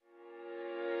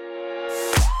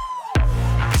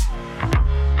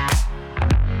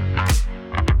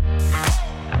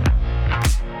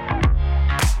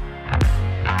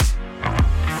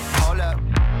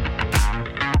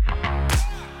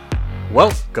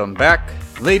Welcome back,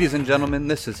 ladies and gentlemen.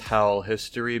 This is Hell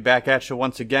History, back at you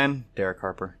once again. Derek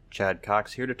Harper, Chad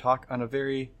Cox here to talk on a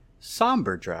very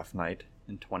somber draft night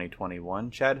in 2021.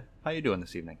 Chad, how you doing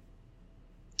this evening?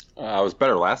 I was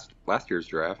better last year's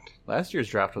draft. Last year's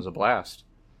draft was a blast.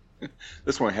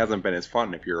 This one hasn't been as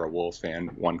fun if you're a Wolves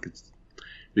fan.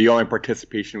 The only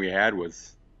participation we had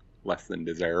was less than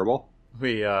desirable.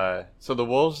 So the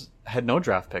Wolves had no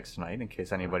draft picks tonight, in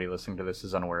case anybody listening to this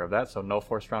is unaware of that. So no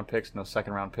first round picks, no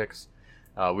second round picks.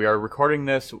 We are recording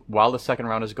this while the second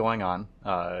round is going on.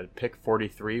 Pick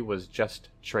 43 was just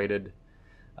traded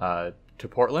to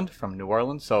Portland from New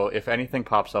Orleans. So if anything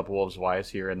pops up Wolves-wise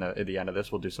here at the end of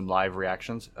this, we'll do some live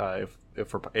reactions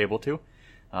if we're able to.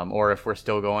 Or if we're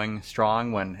still going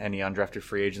strong when any undrafted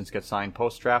free agents get signed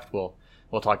post-draft, we'll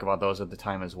talk about those at the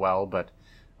time as well. But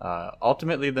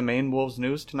ultimately, the main Wolves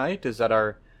news tonight is that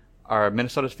our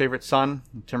Minnesota's favorite son,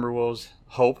 Timberwolves'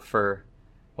 hope for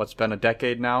what's been a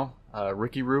decade now,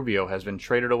 Ricky Rubio, has been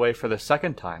traded away for the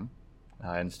second time.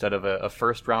 Instead of a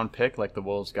first-round pick like the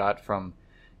Wolves got from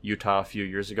Utah a few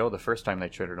years ago, the first time they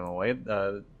traded him away,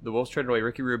 the Wolves traded away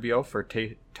Ricky Rubio for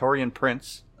Taurean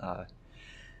Prince,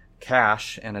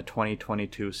 cash, and a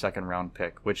 2022 second-round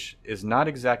pick, which is not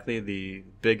exactly the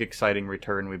big, exciting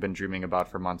return we've been dreaming about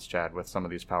for months, Chad, with some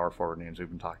of these power forward names we've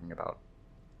been talking about.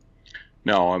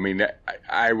 No, I mean,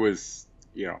 I was,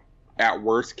 at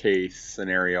worst case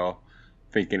scenario,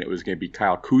 thinking it was going to be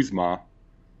Kyle Kuzma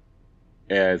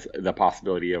as the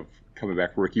possibility of coming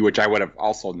back for Ricky, which I would have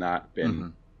also not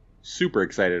been super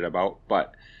excited about.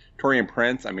 But Taurean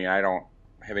Prince, I mean, I don't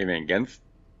have anything against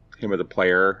him as a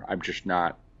player. I'm just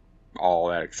not all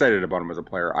that excited about him as a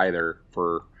player either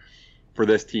for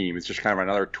this team. It's just kind of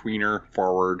another tweener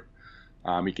forward.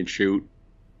 He can shoot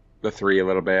the three a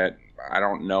little bit. I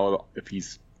don't know if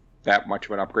he's that much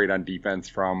of an upgrade on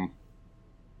defense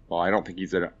I don't think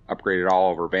he's an upgrade at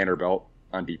all over Vanderbilt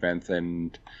on defense,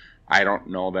 and I don't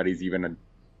know that he's even a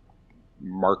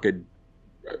marked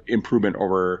improvement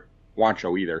over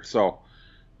Juancho either. So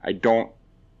I don't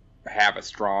have a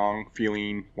strong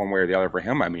feeling one way or the other for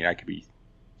him. I mean, I could be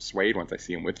swayed once I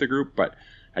see him with the group, but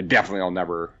I definitely will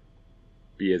never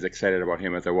be as excited about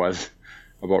him as I was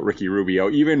about Ricky Rubio.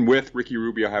 Even with Ricky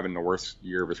Rubio having the worst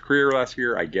year of his career last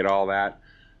year, I get all that.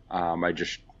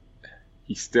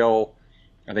 He still,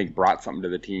 I think, brought something to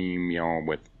the team,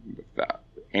 with the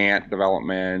Ant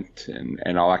development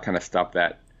and all that kind of stuff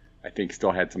that I think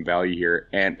still had some value here.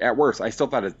 And at worst, I still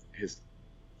thought his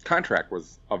contract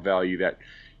was of value that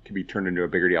could be turned into a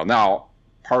bigger deal. Now,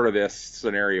 part of this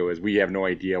scenario is we have no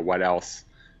idea what else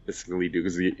this could lead to,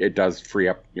 because it does free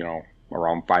up,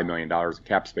 around $5 million in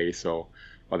cap space. So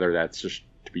whether that's just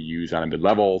to be used on a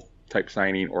mid-level type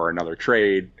signing or another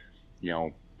trade,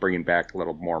 bringing back a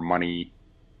little more money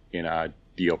in a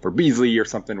deal for Beasley or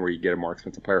something where you get a more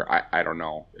expensive player, I don't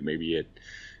know. Maybe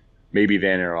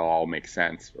then it'll all make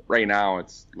sense. But right now,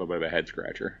 it's a little bit of a head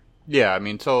scratcher. Yeah, I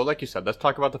mean, so like you said, let's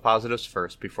talk about the positives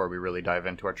first before we really dive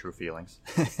into our true feelings.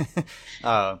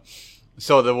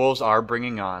 So the Wolves are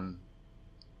bringing on,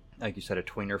 like you said, a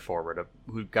tweener forward, a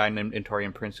guy named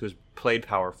Taurean Prince, who's played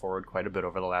power forward quite a bit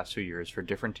over the last few years for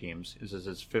different teams. This is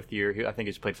his fifth year. I think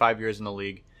he's played 5 years in the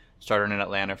league, started in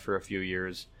Atlanta for a few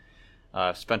years,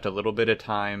 spent a little bit of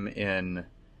time in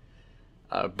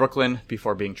Brooklyn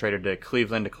before being traded to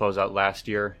Cleveland to close out last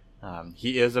year.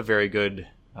 He is a very good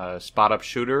spot-up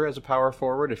shooter as a power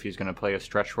forward. If he's going to play a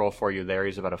stretch role for you there,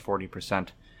 he's about a 40%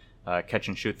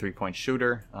 catch-and-shoot three-point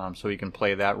shooter, so he can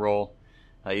play that role.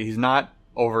 He's not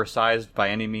oversized by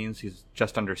any means. He's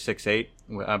just under 6'8",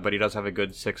 but he does have a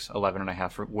good 6'11 and a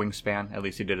half wingspan. At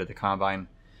least he did at the Combine.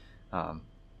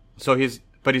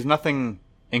 But he's nothing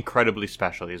incredibly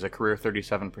special. He's a career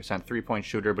 37% three-point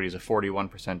shooter, but he's a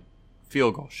 41%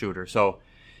 field goal shooter. So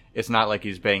it's not like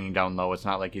he's banging down low. It's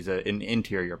not like he's an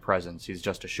interior presence. He's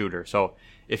just a shooter. So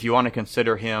if you want to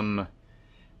consider him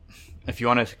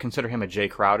a Jay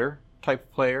Crowder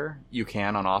type player, you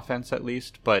can on offense at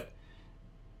least. But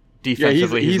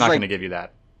defensively, he's not going to give you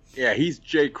that. Yeah, he's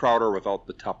Jay Crowder without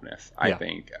the toughness, I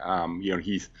think. I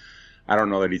don't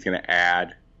know that he's going to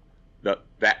add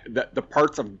the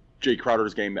parts of Jay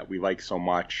Crowder's game that we like so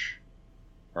much,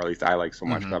 or at least I like so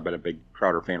much. I've been a big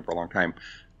Crowder fan for a long time.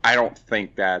 I don't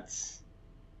think that's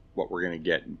what we're going to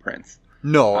get in Prince.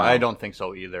 No, I don't think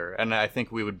so either. And I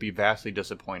think we would be vastly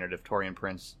disappointed if Taurean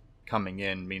Prince coming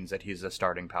in means that he's a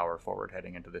starting power forward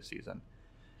heading into this season.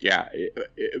 Yeah,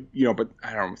 but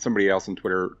I don't know, somebody else on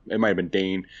Twitter, it might have been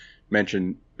Dane,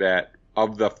 mentioned that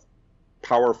of the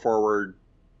power forward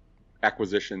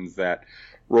acquisitions that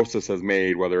Rosas has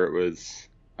made, whether it was,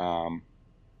 Juancho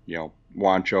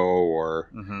or,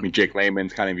 I mean, Jake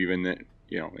Layman's kind of even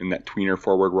in that tweener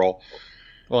forward role.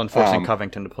 Well, and forcing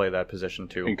Covington to play that position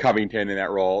too. And Covington in that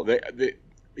role,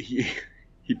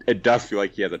 it does feel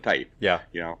like he has a type. Yeah.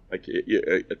 Like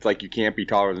it's like you can't be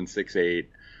taller than 6'8".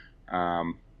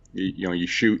 You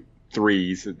shoot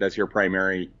threes. That's your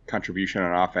primary contribution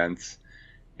on offense.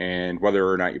 And whether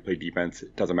or not you play defense,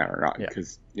 it doesn't matter or not.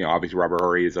 Because, obviously Robert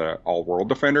Horry is an all-world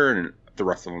defender, and the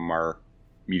rest of them are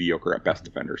mediocre at best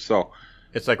defenders. So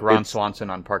it's like Ron Swanson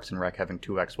on Parks and Rec having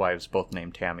two ex-wives, both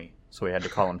named Tammy. So we had to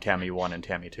call him Tammy 1 and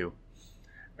Tammy 2.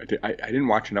 I didn't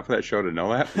watch enough of that show to know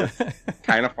that. It's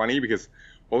kind of funny because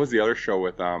what was the other show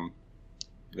with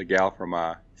the gal from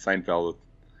Seinfeld,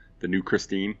 the new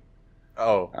Christine?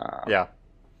 Oh, yeah.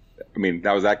 I mean,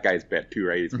 that was that guy's bet too,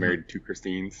 right? He's married to two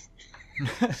Christines.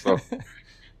 So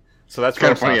that's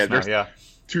kind of funny. Yeah.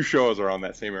 Two shows are on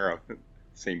that same era,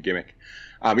 same gimmick.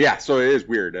 So it is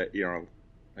weird.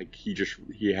 Like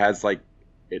he has like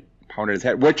it pounded his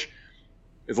head, which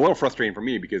is a little frustrating for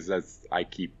me because as I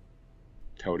keep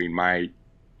touting, my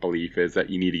belief is that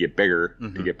you need to get bigger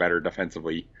to get better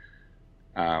defensively,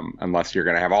 unless you're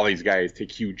going to have all these guys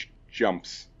take huge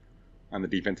jumps on the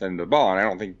defense end of the ball, and I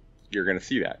don't think you're going to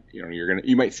see that.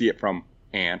 You might see it from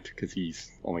Ant because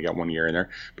he's only got 1 year in there,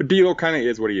 but D'Lo kind of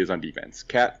is what he is on defense.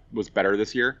 Cat was better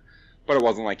this year, but it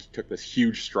wasn't like he took this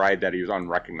huge stride that he was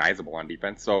unrecognizable on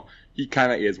defense. So he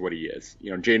kind of is what he is.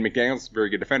 Jaden McDaniels, very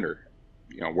good defender.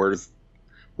 Where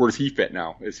does he fit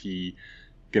now? Is he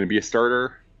going to be a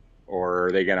starter, or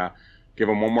are they going to give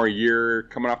him 1 more year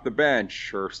coming off the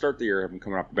bench, or start the year have him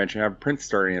coming off the bench and have Prince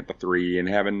starting at the 3 and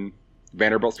having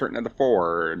Vanderbilt starting at the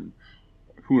 4, and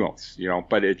who knows?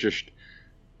 But it just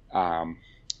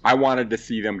I wanted to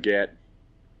see them get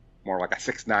more like a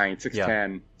 6'9",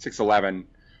 6'10", 6'11",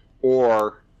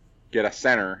 or get a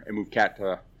center and move Cat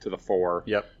to the 4.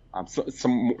 Yep.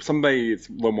 Somebody it's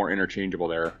a little more interchangeable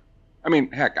there. I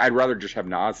mean, heck, I'd rather just have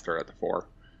Nas start at the 4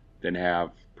 than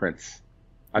have Prince.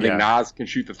 I think Nas can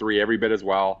shoot the 3 every bit as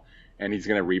well, and he's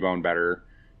going to rebound better.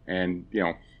 And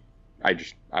I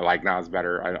like Nas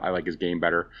better. I like his game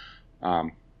better. I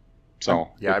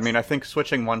mean, I think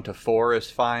switching 1 to 4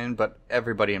 is fine, but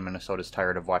everybody in Minnesota is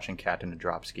tired of watching Cat in a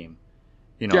drop scheme.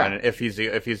 And if he's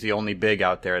the only big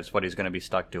out there, it's what he's going to be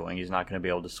stuck doing. He's not going to be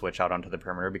able to switch out onto the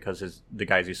perimeter because the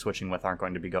guys he's switching with aren't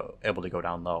going to be able to go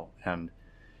down low. And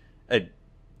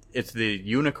it's the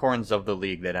unicorns of the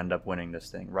league that end up winning this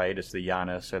thing, right? It's the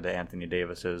Giannis or the Anthony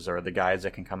Davises or the guys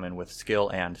that can come in with skill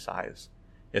and size.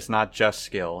 It's not just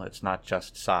skill. It's not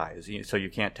just size. So you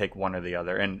can't take one or the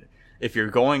other. And if you're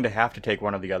going to have to take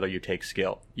one or the other, you take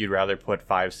skill. You'd rather put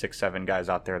 5, 6, 7 guys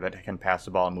out there that can pass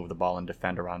the ball and move the ball and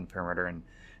defend around the perimeter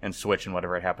and switch and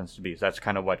whatever it happens to be. So that's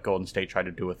kind of what Golden State tried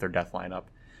to do with their death lineup.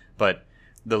 But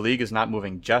the league is not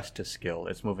moving just to skill.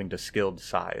 It's moving to skilled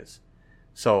size.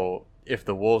 So if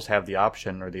the Wolves have the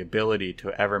option or the ability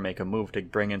to ever make a move to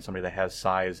bring in somebody that has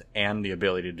size and the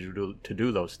ability to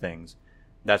do those things,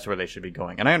 that's where they should be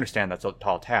going. And I understand that's a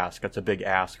tall task. That's a big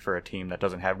ask for a team that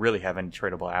doesn't really have any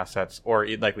tradable assets. Or,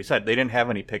 like we said, they didn't have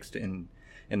any picks in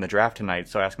the draft tonight,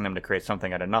 so asking them to create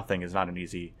something out of nothing is not an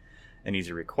easy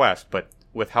request. But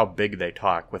with how big they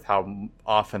talk, with how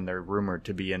often they're rumored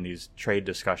to be in these trade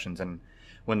discussions, and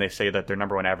when they say that their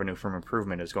number one avenue for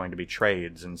improvement is going to be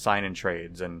trades and sign-in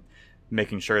trades and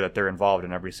making sure that they're involved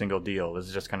in every single deal, this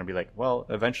is just going to be like, well,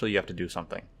 eventually you have to do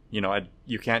something.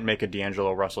 You can't make a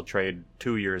D'Angelo Russell trade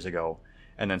 2 years ago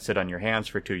and then sit on your hands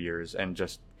for 2 years and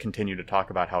just continue to talk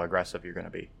about how aggressive you're going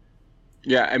to be.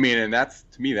 Yeah, I mean, and that's,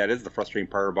 to me, that is the frustrating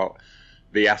part about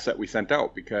the asset we sent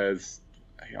out because,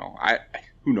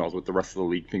 who knows what the rest of the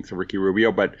league thinks of Ricky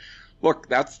Rubio, but look,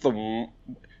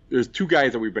 there's 2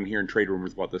 guys that we've been hearing trade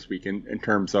rumors about this week in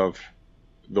terms of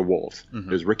the Wolves. Mm-hmm.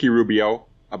 There's Ricky Rubio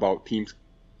about some teams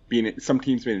being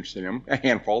interested in him, a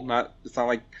handful, it's not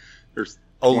like there's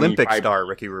Olympic star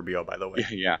Ricky Rubio, by the way.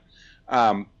 Yeah.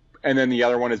 And then the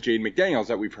other one is Jaden McDaniels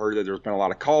that we've heard that there's been a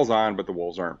lot of calls on, but the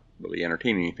Wolves aren't really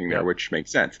entertaining anything there, which makes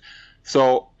sense.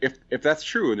 So if that's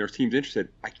true and there's teams interested,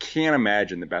 I can't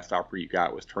imagine the best offer you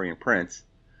got was Taurean Prince,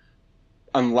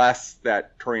 unless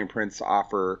that Taurean Prince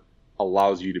offer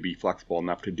allows you to be flexible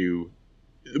enough to do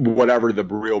whatever the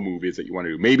real move is that you want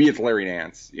to do. Maybe it's Larry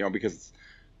Nance, because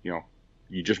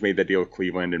you just made that deal with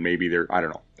Cleveland, and maybe I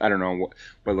don't know what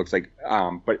it looks like.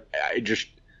 But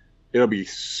it'll be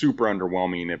super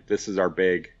underwhelming if this is our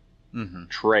big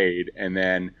trade, and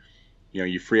then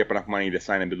you free up enough money to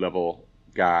sign a mid-level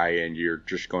guy, and you're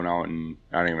just going out and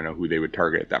I don't even know who they would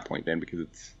target at that point then, because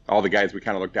it's all the guys we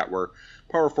kind of looked at were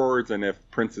power forwards, and if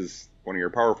Prince is one of your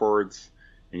power forwards,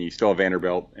 and you still have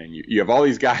Vanderbilt, and you have all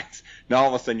these guys. Now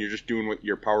all of a sudden you're just doing with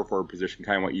your power forward position,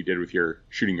 kind of what you did with your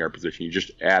shooting guard position. You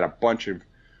just add a bunch of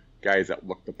guys that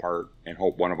look the part and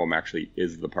hope one of them actually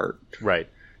is the part. Right.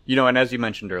 And as you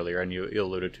mentioned earlier, and you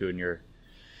alluded to in your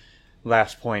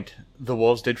last point, the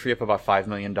Wolves did free up about $5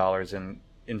 million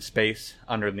in space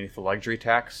underneath the luxury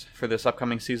tax for this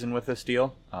upcoming season with this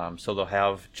deal. So they'll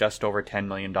have just over $10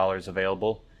 million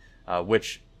available,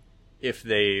 which if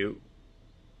they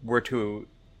were to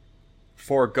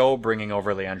forego bringing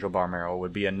over Leandro Barmero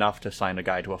would be enough to sign a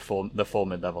guy to the full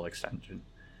mid-level extension.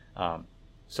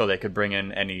 So they could bring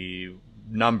in any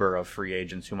number of free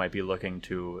agents who might be looking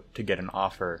to get an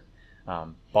offer.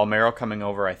 Balmero coming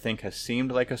over, I think, has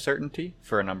seemed like a certainty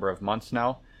for a number of months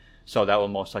now. So that will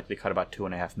most likely cut about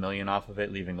 $2.5 million off of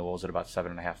it, leaving the Wolves at about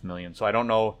 $7.5 million. So I don't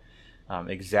know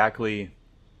exactly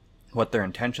what their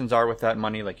intentions are with that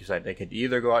money. Like you said, they could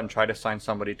either go out and try to sign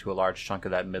somebody to a large chunk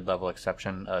of that mid-level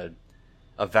exception,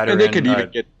 a veteran. And they could even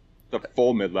get the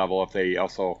full mid-level if they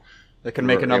also... They can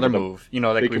make another move.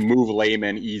 They can move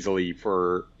Layman easily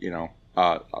for,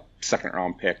 a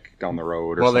second-round pick down the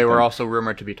road or something. They were also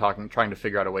rumored to be trying to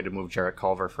figure out a way to move Jarrett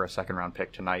Culver for a second-round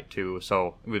pick tonight, too.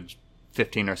 So with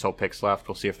 15 or so picks left,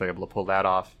 we'll see if they're able to pull that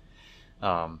off.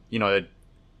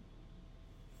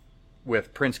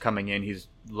 With Prince coming in, he's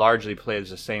largely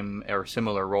plays the same or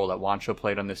similar role that Juancho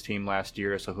played on this team last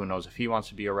year, so who knows if he wants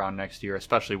to be around next year,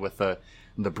 especially with the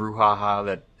brouhaha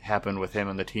that happened with him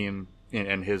and the team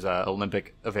and his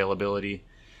Olympic availability.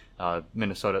 The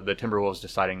Timberwolves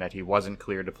deciding that he wasn't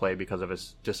cleared to play because of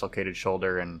his dislocated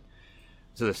shoulder, and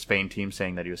to the Spain team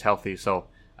saying that he was healthy. So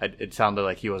it sounded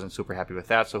like he wasn't super happy with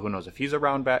that. So who knows if he's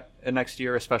around back next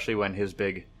year, especially when his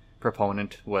big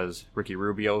proponent was Ricky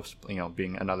Rubio,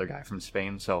 being another guy from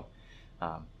Spain. So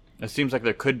it seems like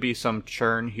there could be some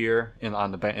churn here in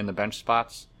the bench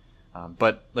spots.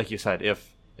 But like you said,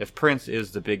 if Prince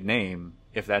is the big name,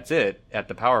 if that's it at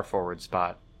the power forward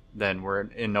spot, then we're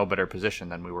in no better position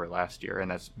than we were last year, and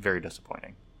that's very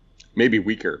disappointing. Maybe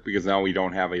weaker, because now we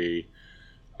don't have a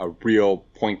real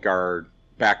point guard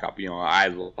backup. I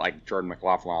like Jordan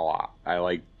McLaughlin a lot. I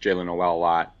like Jalen Noel a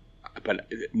lot.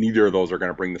 But neither of those are going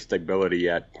to bring the stability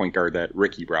at point guard that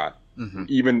Ricky brought. Mm-hmm.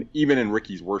 Even in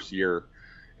Ricky's worst year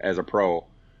as a pro,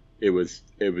 it was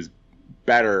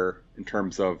better in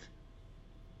terms of,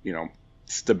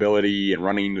 stability and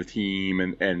running the team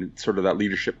and sort of that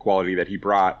leadership quality that he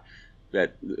brought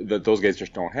that those guys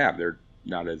just don't have. They're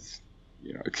not as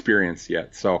experienced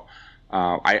yet. So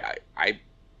I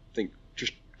think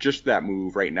just that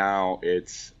move right now,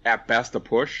 it's at best a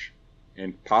push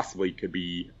and possibly could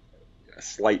be a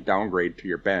slight downgrade to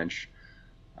your bench.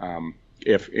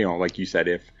 If like you said,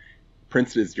 if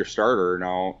Prince is your starter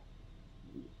now,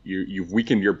 you've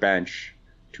weakened your bench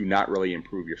to not really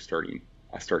improve your starting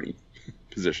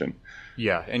position.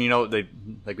 Yeah, and they,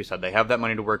 like we said, they have that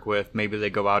money to work with. Maybe they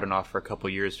go out and offer a couple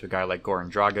years to a guy like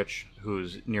Goran Dragic,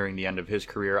 who's nearing the end of his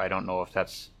career. I don't know if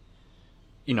that's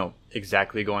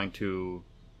exactly going to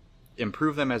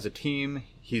improve them as a team.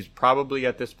 He's probably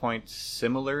at this point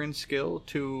similar in skill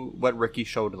to what Ricky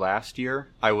showed last year.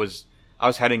 I was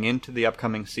heading into the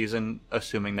upcoming season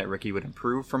assuming that Ricky would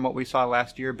improve from what we saw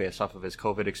last year based off of his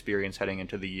COVID experience heading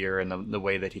into the year and the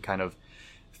way that he kind of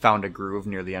found a groove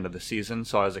near the end of the season.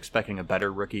 So I was expecting a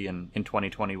better Ricky in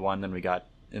 2021 than we got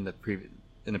in the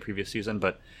previous season.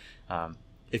 But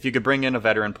if you could bring in a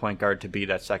veteran point guard to be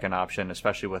that second option,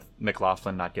 especially with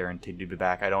McLaughlin not guaranteed to be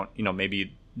back, I don't,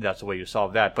 maybe that's the way you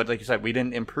solve that. But like you said, we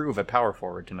didn't improve at power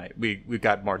forward tonight. We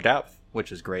got more depth,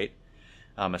 which is great,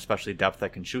 especially depth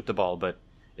that can shoot the ball. But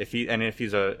if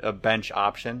he's a bench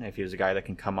option, if he's a guy that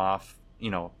can come off,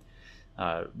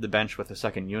 the bench with a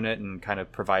second unit and kind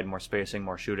of provide more spacing,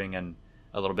 more shooting, and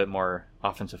a little bit more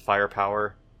offensive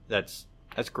firepower, that's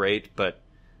great. But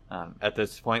at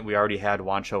this point, we already had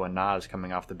Juancho and Nas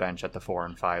coming off the bench at the 4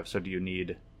 and 5. So do you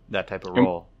need that type of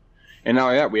role? And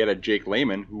now that we had a Jake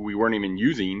Layman who we weren't even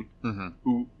using, mm-hmm.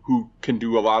 who can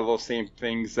do a lot of those same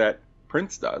things that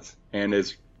Prince does and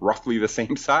is roughly the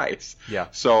same size. Yeah.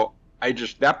 So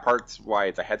that part's why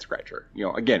it's a head scratcher.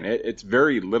 Again, it's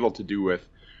very little to do with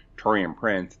Taurean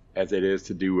Prince as it is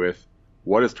to do with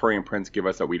what does Taurean Prince give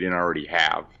us that we didn't already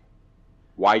have?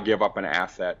 Why give up an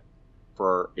asset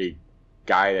for a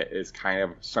guy that is kind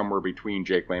of somewhere between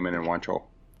Jake Layman and Juancho?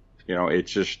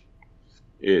 It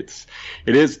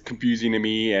is confusing to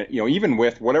me. And, even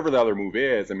with whatever the other move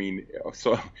is,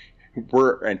 so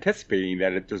we're anticipating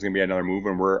that there's going to be another move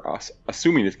and we're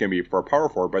assuming it's going to be for a power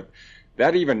forward, but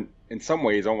that even in some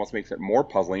ways almost makes it more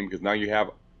puzzling because now you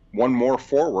have one more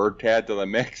forward to add to the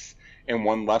mix and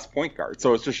one less point guard.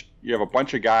 So it's just, you have a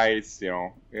bunch of guys,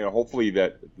 hopefully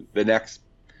that the next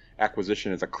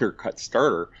acquisition is a clear-cut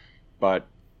starter, but,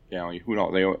 who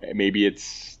knows? Maybe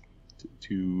it's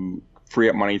to free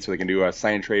up money so they can do a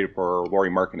sign and trade for Lauri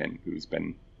Markkanen, who's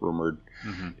been rumored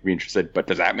to be interested. But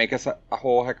does that make us a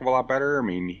whole heck of a lot better? I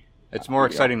mean, it's more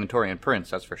exciting than Taurean Prince,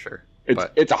 that's for sure.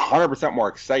 It's 100% more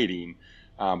exciting,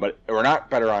 but we're not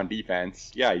better on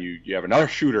defense. Yeah, you have another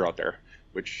shooter out there,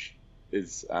 which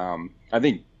is I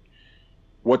think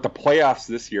what the playoffs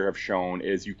this year have shown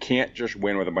is you can't just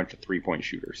win with a bunch of 3-point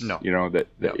shooters. No. You know, that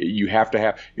you have to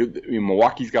have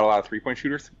Milwaukee's got a lot of 3-point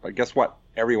shooters, but guess what?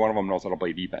 Every one of them knows how to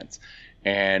play defense.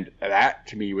 And that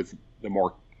to me was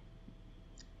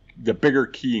the bigger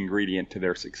key ingredient to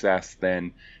their success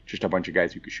than just a bunch of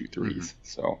guys who could shoot threes.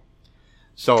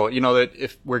 So, you know, that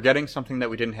if we're getting something that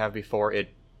we didn't have before, it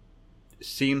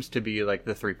seems to be like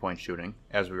the 3-point shooting,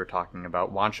 as we were talking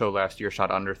about. Juancho last year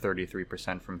shot under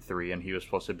 33% from 3, and he was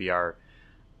supposed to be our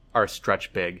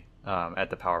stretch big at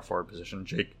the power forward position.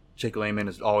 Jake Layman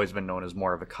has always been known as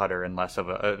more of a cutter and less of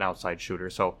an outside shooter,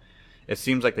 so it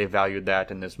seems like they valued that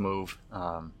in this move.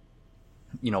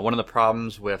 You know, one of the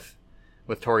problems with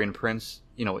Taurean Prince,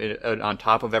 you know, on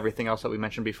top of everything else that we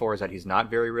mentioned before, is that he's not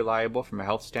very reliable from a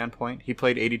health standpoint. He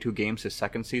played 82 games his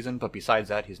second season, but besides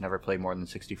that, he's never played more than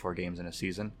 64 games in a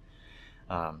season.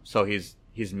 So he's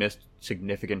missed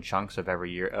significant chunks of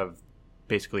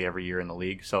basically every year in the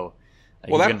league. So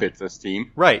that fits this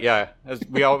team, right? Yeah,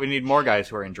 we need more guys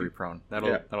who are injury prone.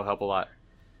 That'll help a lot.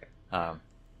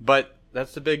 But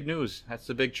that's the big news. That's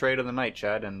the big trade of the night,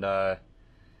 Chad. And I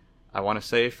want to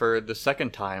say for the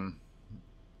second time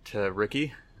to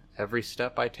Ricky, every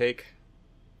step I take,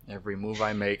 every move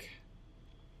I make,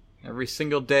 every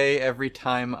single day, every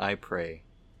time I pray,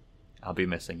 I'll be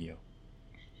missing you.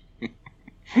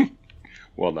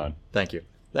 Well done. Thank you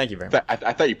very much.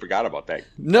 I thought you forgot about that.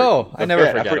 No, I never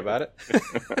forgot about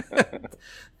it.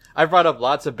 I brought up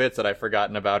lots of bits that I've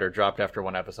forgotten about or dropped after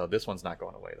one episode. This one's not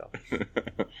going away though.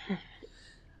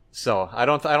 So I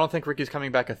don't think Ricky's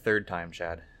coming back a third time,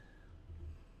 Chad.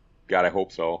 God, I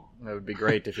hope so. That would be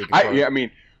great if you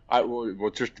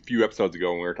could. Just a few episodes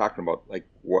ago when we were talking about like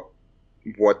what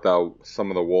some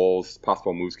of the Wolves'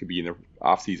 possible moves could be in the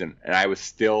offseason, and I was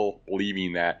still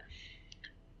believing that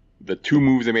the two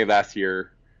moves they made last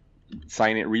year,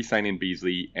 re-signing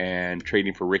Beasley and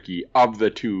trading for Ricky, of the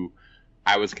two,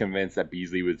 I was convinced that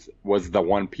Beasley was the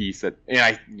one piece that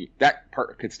that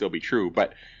part could still be true,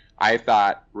 but I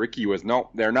thought Ricky was,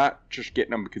 they're not just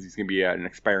getting him because he's going to be an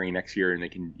expiring next year and they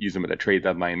can use him at the trade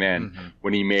deadline then,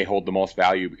 when he may hold the most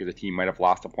value because the team might have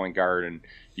lost a point guard and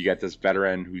you got this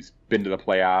veteran who's been to the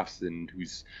playoffs and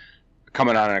who's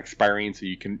coming on an expiring, so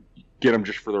you can get him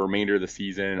just for the remainder of the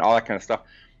season and all that kind of stuff.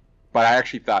 But I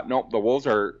actually thought, the Wolves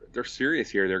they're serious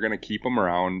here. They're going to keep him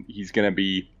around. He's going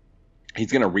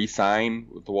to re-sign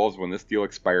with the Wolves when this deal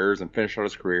expires and finish out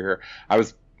his career here. I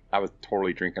was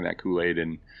totally drinking that Kool-Aid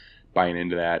and buying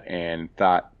into that, and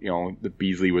thought the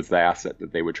Beasley was the asset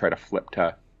that they would try to flip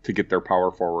to get their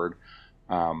power forward.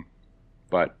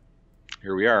 But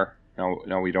here we are.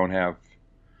 Now we don't have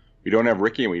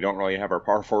Ricky, and we don't really have our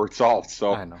power forward solved.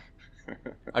 So I know.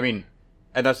 I mean,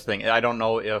 and that's the thing. I don't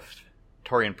know if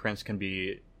Taurean Prince can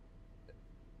be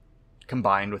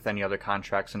combined with any other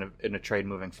contracts in a trade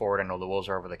moving forward. I know the Wolves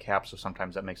are over the cap, so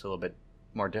sometimes that makes it a little bit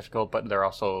more difficult. But they're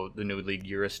also, the new league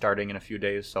year is starting in a few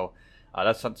days, so.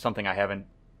 That's something I haven't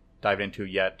dived into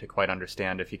yet to quite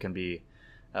understand if he can be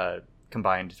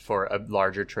combined for a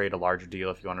larger trade, a larger deal,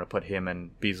 if you wanted to put him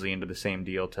and Beasley into the same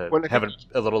deal to have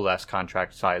a little less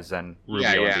contract size than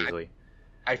Rubio and Beasley.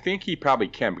 I think he probably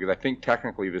can, because I think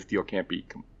technically this deal can't be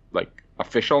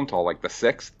official until the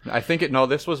 6th. I think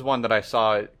this was one that I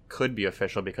saw it could be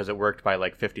official because it worked by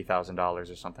 $50,000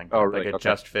 or something. Oh, really? It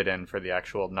just fit in for the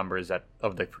actual numbers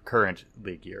of the current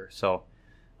league year. So,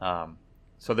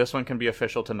 so this one can be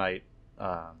official tonight.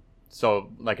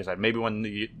 So, like I said, maybe when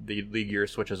the league year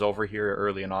switches over here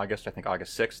early in August, I think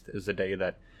August 6th is the day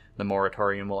that the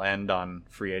moratorium will end on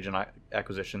free agent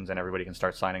acquisitions and everybody can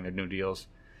start signing their new deals.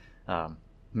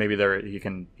 Maybe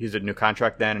he's a new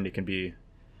contract then, and he can be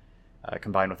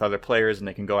combined with other players, and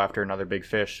they can go after another big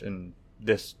fish. And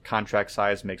this contract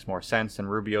size makes more sense than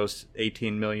Rubio's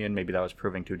 $18 million. Maybe that was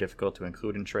proving too difficult to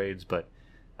include in trades, but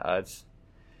I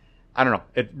don't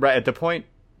know. At the point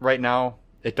right now,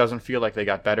 it doesn't feel like they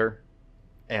got better.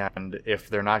 And if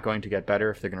they're not going to get better,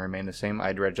 if they're going to remain the same,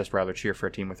 I'd just rather cheer for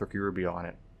a team with Ricky Rubio on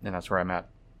it. And that's where I'm at.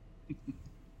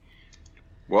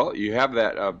 Well, you have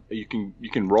that. You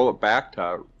can roll it back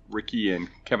to Ricky and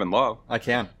Kevin Love. I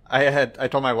can. I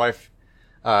told my wife,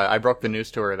 I broke the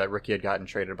news to her that Ricky had gotten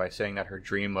traded by saying that her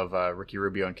dream of Ricky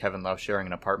Rubio and Kevin Love sharing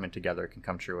an apartment together can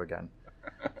come true again.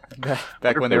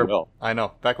 Back when they were, I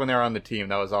know. Back when they were on the team,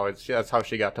 that's how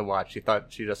she got to watch.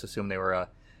 She just assumed they were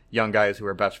young guys who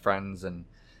were best friends, and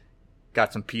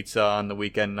got some pizza on the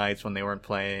weekend nights when they weren't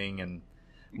playing, and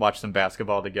watched some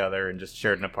basketball together, and just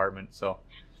shared an apartment. So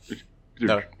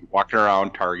walking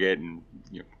around Target and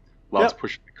loves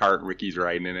pushing the cart, and Ricky's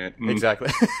riding in it.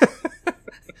 Exactly.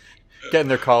 Getting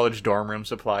their college dorm room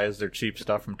supplies, their cheap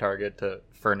stuff from Target to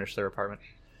furnish their apartment.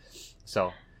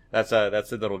 So that's a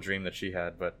little dream that she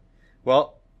had. But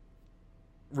well,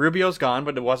 Rubio's gone,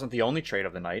 but it wasn't the only trade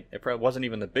of the night. It wasn't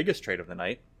even the biggest trade of the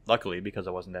night. Luckily, because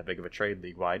it wasn't that big of a trade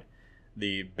league wide.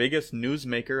 The biggest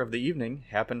newsmaker of the evening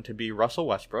happened to be Russell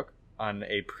Westbrook on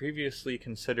a previously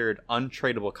considered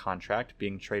untradeable contract,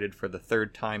 being traded for the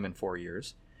third time in 4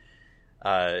 years.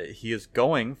 He is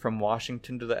going from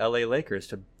Washington to the LA Lakers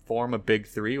to form a big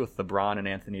three with LeBron and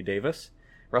Anthony Davis.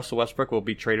 Russell Westbrook will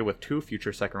be traded with 2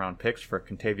 future second-round picks for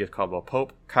Kentavious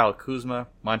Caldwell-Pope, Kyle Kuzma,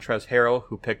 Montrezl Harrell,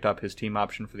 who picked up his team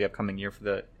option for the upcoming year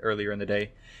earlier in the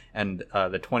day, and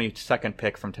the 22nd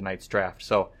pick from tonight's draft.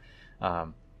 So,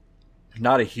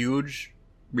 not a huge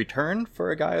return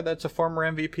for a guy that's a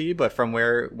former MVP, but from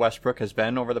where Westbrook has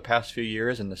been over the past few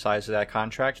years and the size of that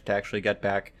contract, to actually get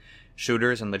back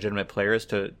shooters and legitimate players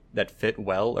that fit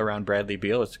well around Bradley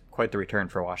Beal, it's quite the return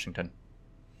for Washington.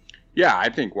 Yeah, I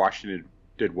think Washington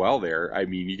did well there. I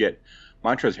mean, you get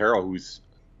Montrezl Harrell, who's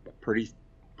a pretty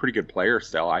good player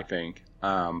still, I think.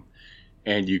 And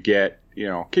you get,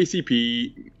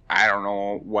 KCP. I don't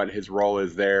know what his role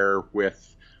is there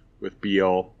with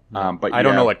Beal. But I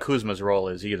don't know what Kuzma's role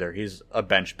is either. He's a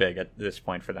bench big at this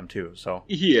point for them too. So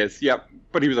he is, yep.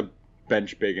 But he was a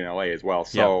bench big in LA as well.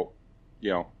 So,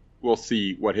 we'll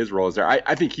see what his role is there.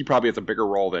 I think he probably has a bigger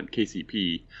role than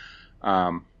KCP.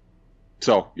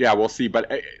 So yeah, we'll see.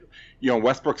 But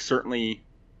Westbrook's certainly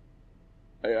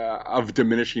of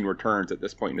diminishing returns at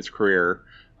this point in his career.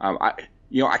 I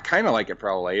kind of like it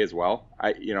for LA as well.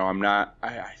 I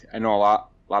know a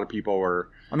lot of people were.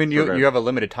 I mean, you have a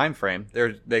limited time frame.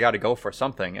 They got to go for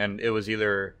something, and it was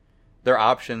either their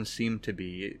options seemed to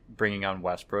be bringing on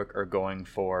Westbrook or going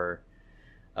for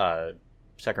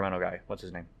Sacramento guy. What's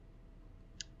his name?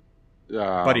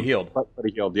 Buddy Hield.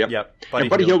 Buddy Hield. Yep.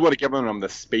 Buddy Hield would have given them the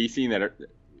spacing that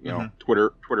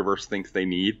Twitterverse thinks they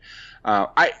need.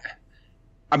 I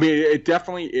mean, it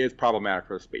definitely is problematic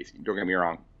for the spacing. Don't get me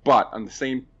wrong, but on the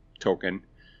same token,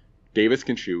 Davis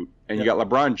can shoot, and you got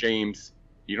LeBron James.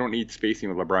 You don't need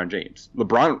spacing with LeBron James.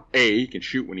 LeBron, he can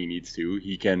shoot when he needs to.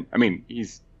 He can. I mean,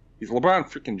 he's LeBron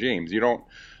freaking James. You don't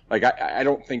I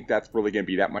don't think that's really going to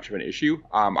be that much of an issue.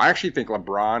 I actually think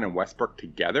LeBron and Westbrook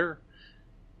together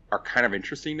are kind of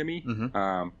interesting to me. Mm-hmm.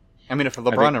 I mean, if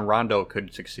LeBron and Rondo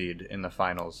could succeed in the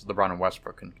finals, LeBron and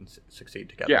Westbrook can succeed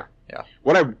together. Yeah.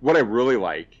 What I really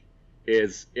like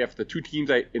is if the two teams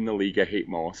in the league I hate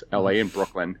most, LA and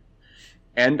Brooklyn,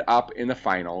 end up in the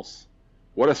finals.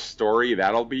 What a story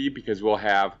that'll be, because we'll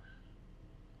have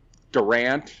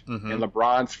Durant and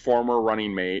LeBron's former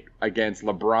running mate against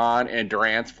LeBron and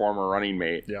Durant's former running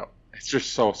mate. Yeah. It's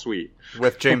just so sweet.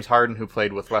 With James Harden, who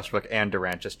played with Westbrook and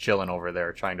Durant, just chilling over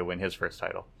there trying to win his first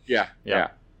title. Yeah.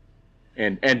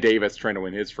 And Davis trying to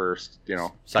win his first,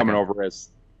 Second. coming over as...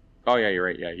 Oh, yeah, you're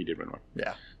right. Yeah, he did win one.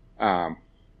 Yeah.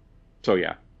 So,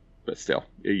 yeah. But still,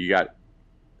 you got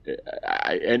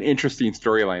an interesting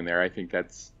storyline there. I think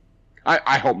that's...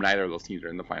 I hope neither of those teams are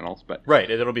in the finals, but...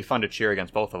 Right. It'll be fun to cheer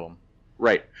against both of them.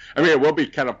 Right. I mean, it will be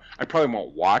kind of... I probably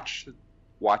won't watch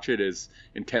it as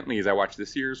intently as I watch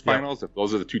this year's finals, if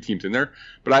those are the two teams in there.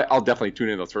 But I'll definitely tune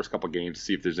in those first couple games to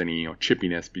see if there's any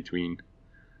chippiness between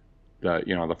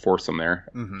the foursome there.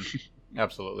 Mm-hmm.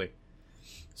 Absolutely.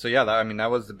 So yeah,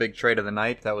 that was the big trade of the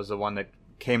night. That was the one that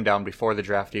came down before the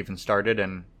draft even started,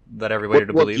 and led everybody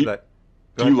to believe that.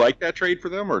 Do you like that trade for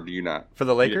them, or do you not? For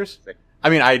the Lakers? I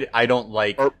mean, I don't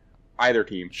like... Or either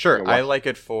team. Sure, I like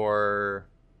it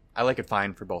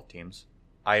fine for both teams.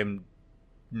 I am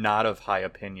not of high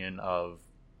opinion of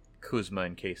Kuzma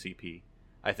and KCP.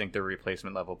 I think their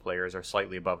replacement level players are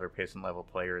slightly above their replacement level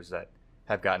players that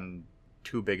have gotten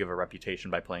too big of a reputation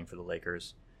by playing for the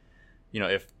Lakers.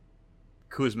 If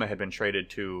Kuzma and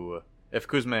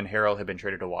Harrell had been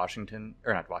traded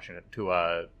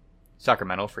to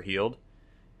Sacramento for Hield,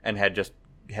 and had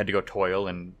to go toil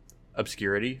in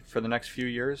obscurity for the next few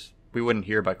years, we wouldn't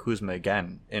hear about Kuzma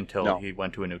again until he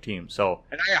went to a new team. So,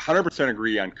 and I 100%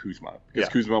 agree on Kuzma, because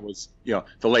Kuzma was, the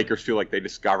Lakers feel like they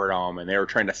discovered him, and they were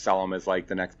trying to sell him as like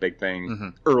the next big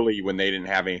thing early when they didn't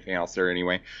have anything else there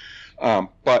anyway.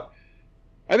 But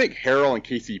I think Harrell and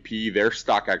KCP, their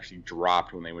stock actually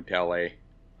dropped when they went to LA,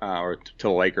 or to the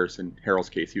Lakers. In Harrell's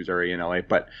case, he was already in LA.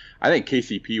 But I think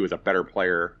KCP was a better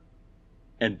player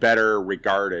and better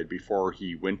regarded before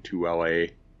he went to LA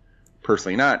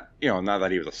personally. Not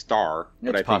that he was a star.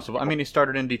 But it's possible. I mean, he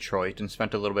started in Detroit and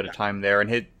spent a little bit of time there,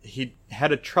 and he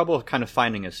had a trouble kind of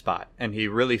finding his spot, and he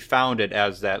really found it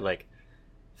as that like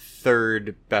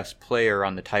third best player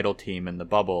on the title team in the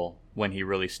bubble when he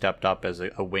really stepped up as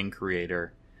a wing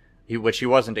creator, which he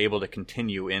wasn't able to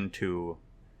continue into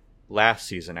last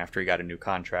season after he got a new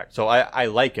contract. So I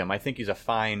like him. I think he's a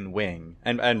fine wing,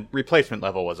 and replacement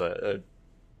level was a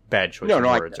bad choice of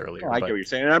words earlier. I get what you're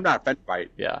saying, and I'm not offended by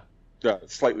it. Yeah.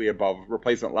 Slightly above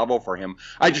replacement level for him.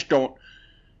 I just don't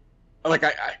like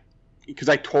because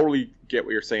I totally get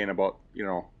what you're saying about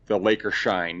the Lakers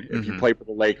shine. If you play for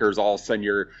the Lakers, all of a sudden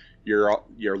you're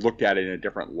looked at it in a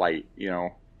different light,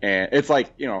 and it's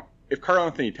like if Karl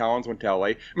Anthony Towns went to LA,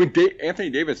 I mean Anthony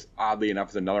Davis oddly enough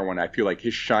is another one I feel like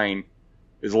his shine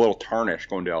is a little tarnished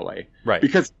going to LA, right?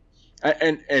 Because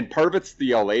and part of it's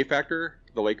the LA factor.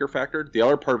 The Laker factor. The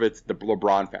other part of it's the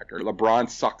LeBron factor. LeBron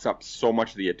sucks up so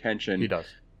much of the attention. He does.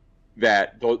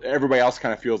 That everybody else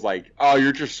kind of feels like, oh,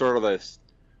 you're just sort of this,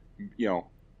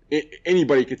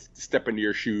 anybody could step into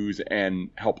your shoes and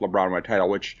help LeBron win a title,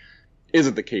 which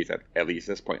isn't the case at least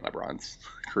this point in LeBron's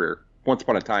career. Once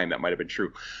upon a time, that might have been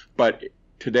true. But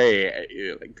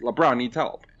today, LeBron needs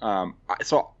help. But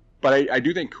I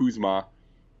do think Kuzma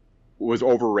was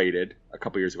overrated a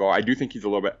couple years ago. I do think he's a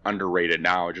little bit underrated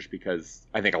now, just because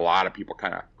I think a lot of people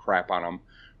kind of crap on him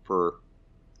for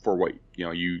what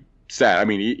you said. I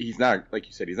mean, he's not, like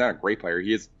you said, he's not a great player.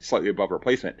 He is slightly above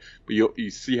replacement, but you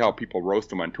see how people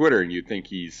roast him on Twitter, and you think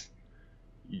he's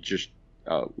just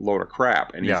a load of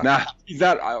crap, and he's not. He's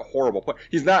not a horrible player.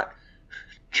 He's not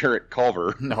Jarrett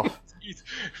Culver. No,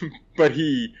 but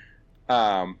he's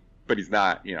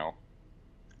not.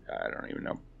 I don't even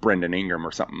know, Brendan Ingram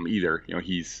or something either.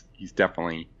 He's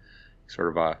definitely sort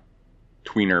of a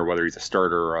tweener, whether he's a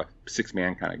starter or a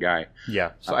six-man kind of guy.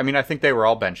 Yeah. So I mean, I think they were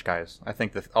all bench guys. I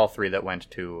think all three that went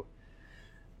to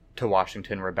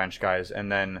Washington were bench guys,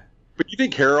 and then. But you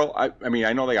think Harrell? I mean,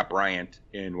 I know they got Bryant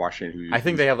in Washington. I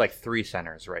think they have like three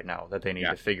centers right now that they need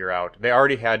to figure out. They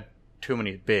already had too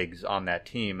many bigs on that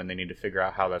team, and they need to figure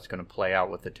out how that's going to play out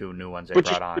with the two new ones they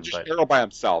brought on. But Harrell by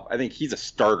himself, I think he's a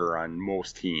starter on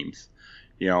most teams.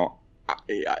 He's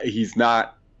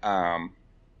not.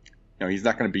 He's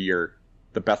not going to be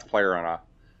the best player on a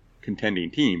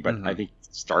contending team, but I think he's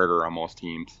a starter on most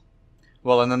teams.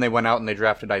 Well, and then they went out and they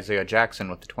drafted Isaiah Jackson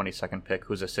with the 22nd pick,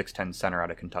 who's a 6'10" center out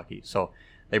of Kentucky. So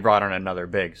they brought on another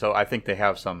big. So I think they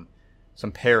have some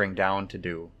paring down to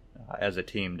do as a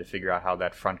team to figure out how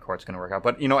that front court's going to work out.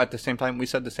 But, at the same time, we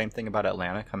said the same thing about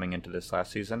Atlanta coming into this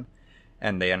last season,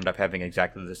 and they ended up having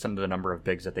exactly the number of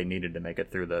bigs that they needed to make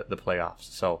it through the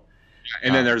playoffs. So,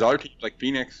 and then there's other teams like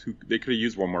Phoenix who they could have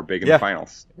used one more big in the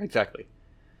finals. Exactly.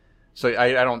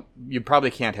 So you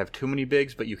probably can't have too many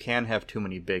bigs, but you can have too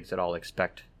many bigs that all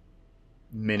expect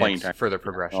minutes for their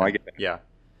progression. Oh, I get that. Yeah.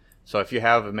 So if you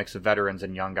have a mix of veterans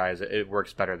and young guys, it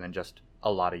works better than just a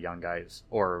lot of young guys,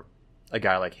 or a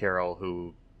guy like Harrell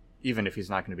who, even if he's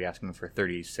not going to be asking for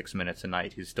 36 minutes a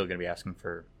night, he's still going to be asking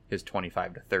for his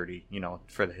 25 to 30,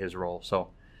 for his role.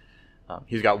 So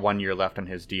he's got 1 year left on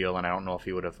his deal, and I don't know if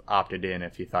he would have opted in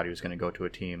if he thought he was going to go to a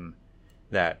team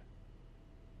that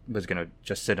was going to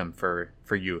just sit him for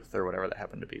youth or whatever that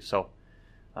happened to be. So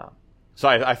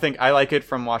I think I like it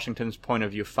from Washington's point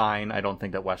of view fine. I don't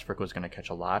think that Westbrook was going to catch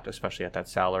a lot, especially at that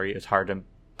salary. It's hard to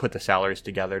put the salaries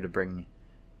together to bring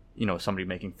somebody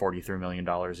making $43 million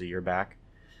a year back.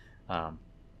 The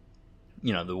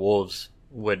Wolves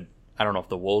would, I don't know if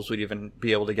the Wolves would even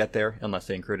be able to get there unless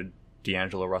they included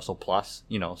D'Angelo Russell plus,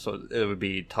 so it would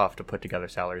be tough to put together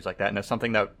salaries like that. And it's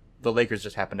something that the Lakers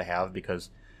just happen to have, because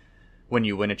when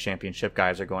you win a championship,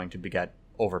 guys are going to get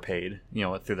overpaid,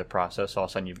 through the process. All of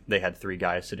a sudden they had three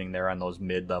guys sitting there on those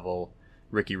mid-level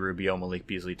Ricky Rubio, Malik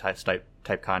Beasley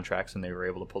type contracts, and they were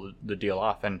able to pull the deal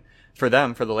off. And for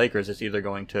the Lakers, it's either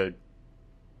going to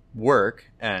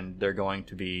work and they're going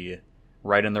to be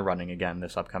right in the running again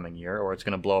this upcoming year, or it's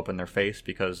going to blow up in their face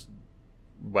because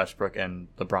Westbrook and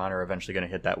LeBron are eventually going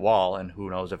to hit that wall, and who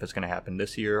knows if it's going to happen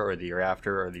this year or the year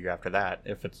after or the year after that.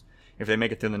 If they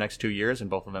make it through the next 2 years and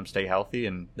both of them stay healthy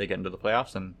and they get into the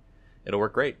playoffs, then it'll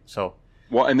work great. So.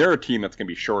 Well, and they're a team that's going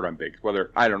to be short on bigs.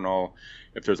 I don't know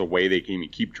if there's a way they can even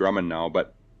keep Drummond now,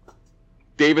 but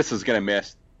Davis is going to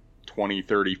miss 20,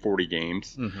 30, 40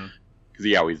 games because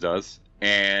he always does.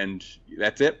 And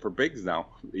that's it for bigs now.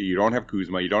 You don't have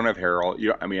Kuzma. You don't have Harrell.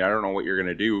 I don't know what you're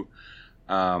going to do.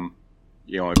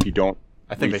 If you don't.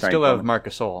 I think they still have Marc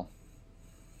Gasol,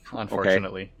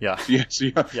 unfortunately. Okay. Yeah. So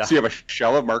you have a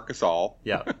shell of Marc Gasol.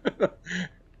 Yeah.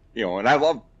 And I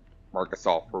love Marc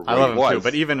Gasol for what I love he was. him too,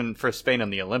 but even for Spain in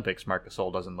the Olympics, Marc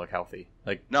Gasol doesn't look healthy.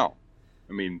 No.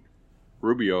 I mean,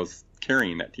 Rubio's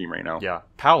carrying that team right now. Yeah,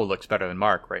 Powell looks better than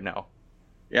Mark right now.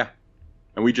 Yeah,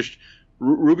 and we just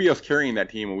Rubio's carrying that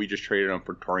team, and we just traded him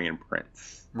for Torian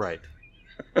Prince. Right.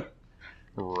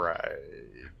 Right.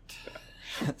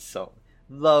 So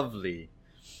lovely.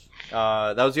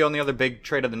 That was the only other big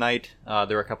trade of the night.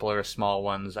 There were a couple other small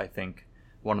ones. I think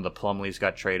one of the Plumleys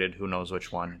got traded. Who knows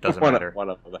which one? It doesn't matter. One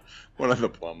of the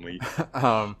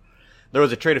Plumleys. There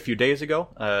was a trade a few days ago,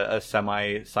 a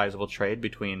semi-sizable trade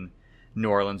between New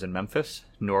Orleans and Memphis.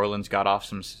 New Orleans got off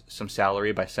some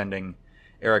salary by sending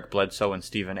Eric Bledsoe and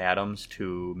Steven Adams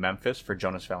to Memphis for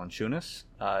Jonas Valanciunas.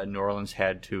 New Orleans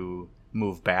had to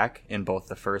move back in both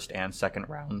the first and second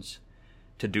rounds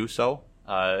to do so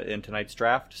in tonight's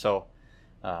draft. So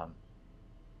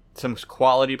some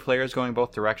quality players going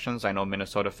both directions. I know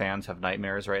Minnesota fans have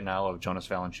nightmares right now of Jonas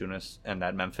Valanciunas and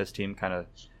that Memphis team kind of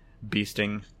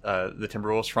beasting the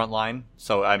Timberwolves front line.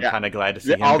 So I'm kind of glad to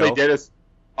see him go.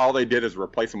 All they did is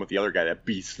replace him with the other guy that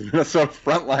beast the Minnesota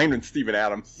front line and Steven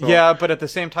Adams. So. Yeah, but at the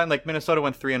same time, like Minnesota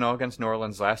went 3-0 against New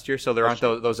Orleans last year, so there aren't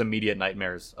those immediate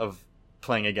nightmares of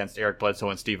playing against Eric Bledsoe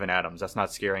and Steven Adams. That's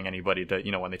not scaring anybody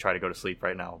to when they try to go to sleep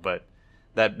right now. But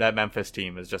that Memphis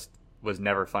team was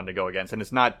never fun to go against, and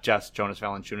it's not just Jonas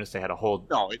Valanciunas. They had a whole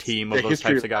team of those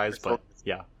types of guys. But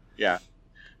yeah,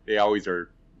 they always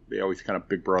kind of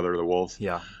big brother of the Wolves.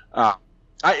 Yeah.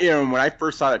 When I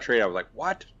first saw that trade, I was like,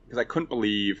 what? Because I couldn't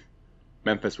believe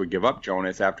Memphis would give up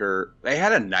Jonas after they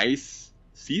had a nice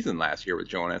season last year with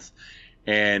Jonas.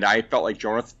 And I felt like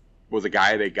Jonas was a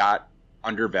guy they got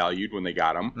undervalued when they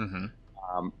got him.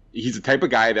 Mm-hmm. He's the type of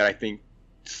guy that I think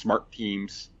smart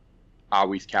teams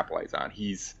always capitalize on.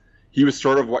 He was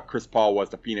sort of what Chris Paul was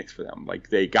to Phoenix for them. Like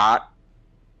they got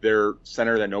their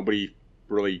center that nobody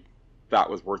really thought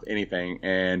was worth anything,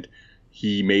 and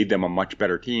he made them a much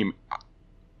better team.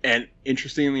 And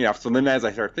interestingly enough, so then as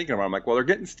I started thinking about it, I'm like, well, they're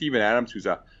getting Steven Adams, who's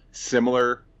a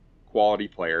similar quality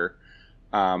player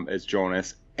as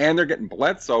Jonas, and they're getting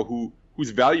Bledsoe, whose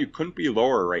value couldn't be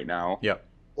lower right now. Yep.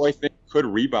 Who I think could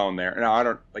rebound there. Now, I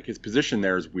don't like his position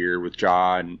there is weird with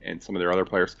Ja and some of their other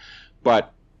players,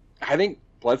 but I think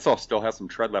Bledsoe still has some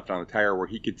tread left on the tire where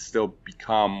he could still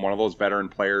become one of those veteran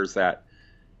players that,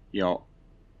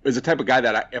 is the type of guy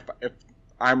that if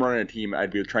I'm running a team, I'd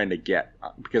be trying to get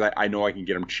because I know I can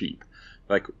get him cheap.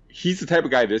 Like he's the type of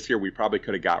guy this year we probably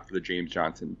could have got for the James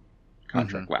Johnson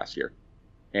contract last year,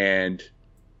 and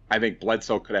I think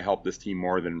Bledsoe could have helped this team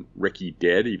more than Ricky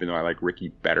did, even though I like Ricky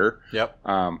better. Yep.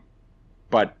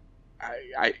 But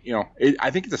I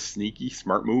think it's a sneaky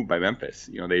smart move by Memphis.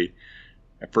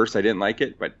 At first I didn't like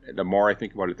it, but the more I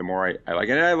think about it, the more I like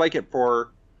it, and I like it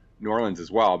for New Orleans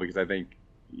as well because I think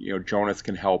Jonas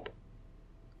can help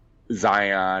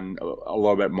Zion a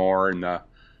little bit more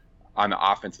on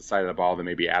the offensive side of the ball than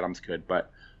maybe Adams could, but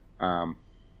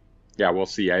we'll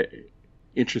see.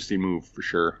 Interesting move for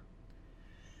sure.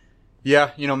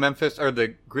 Yeah, Memphis or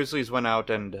the Grizzlies went out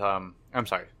and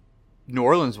New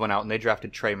Orleans went out and they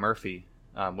drafted Trey Murphy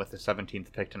with the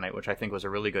 17th pick tonight, which I think was a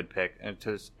really good pick and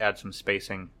to add some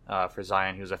spacing for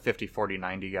Zion. He was a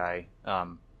 50-40-90 guy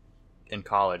in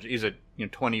college. He's a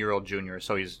 20-year-old junior,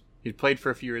 so he's played for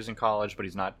a few years in college, but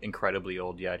he's not incredibly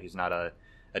old yet. He's not a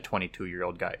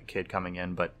 22-year-old kid coming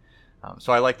in. But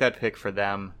so I like that pick for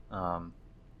them.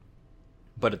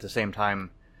 But at the same time,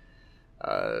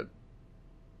 I've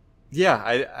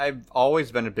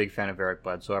always been a big fan of Eric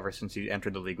Bledsoe ever since he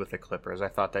entered the league with the Clippers. I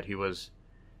thought that he was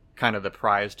kind of the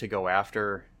prize to go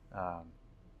after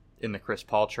in the Chris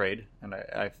Paul trade. And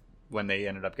I when they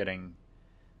ended up getting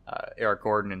Eric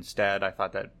Gordon instead, I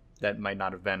thought that might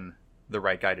not have been the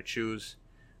right guy to choose.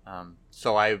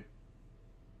 So I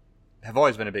have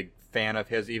always been a big fan of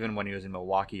his. Even when he was in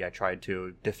Milwaukee, I tried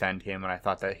to defend him, and I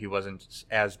thought that he wasn't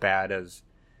as bad as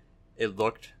it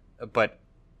looked. But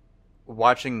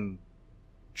watching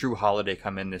Drew Holiday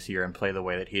come in this year and play the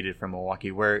way that he did for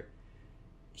Milwaukee, where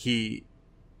he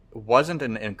wasn't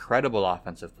an incredible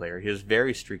offensive player. He was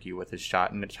very streaky with his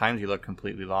shot, and at times he looked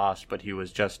completely lost, but he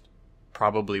was just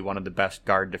probably one of the best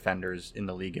guard defenders in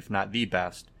the league, if not the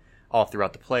best, all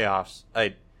throughout the playoffs.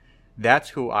 That's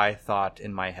who I thought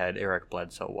in my head Eric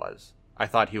Bledsoe was. I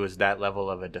thought he was that level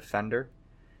of a defender,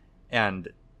 and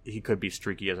he could be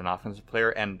streaky as an offensive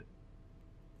player, and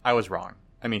I was wrong.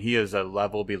 I mean, he is a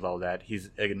level below that.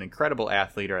 He's an incredible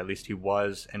athlete, or at least he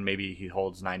was, and maybe he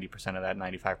holds 90% of that,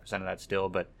 95% of that still,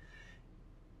 but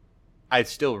I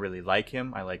still really like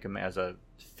him. I like him as a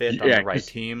fit on the right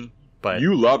team. But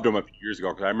you loved him a few years ago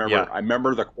because I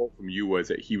remember the quote from you was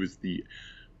that he was the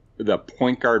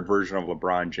point guard version of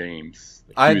LeBron James.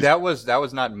 That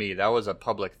was not me. That was a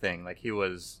public thing. Like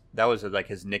that was like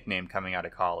his nickname coming out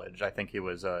of college. I think he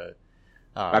was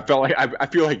I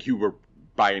feel like you were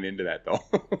buying into that though.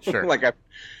 Sure. Like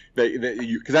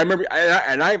because I remember,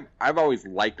 I've always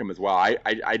liked him as well. I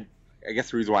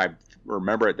guess the reason why I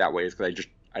remember it that way is because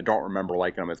I don't remember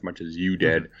liking him as much as you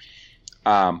did.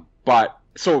 But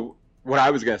so what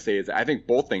I was gonna say is I think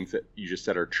both things that you just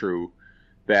said are true.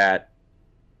 That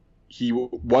he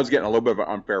was getting a little bit of an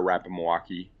unfair rap in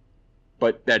Milwaukee,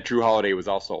 but that Jrue Holiday was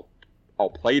also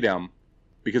outplayed him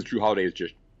because Jrue Holiday is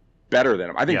just better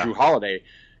than him. I think Jrue Holiday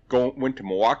went to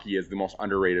Milwaukee as the most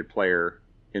underrated player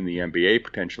in the NBA,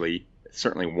 potentially,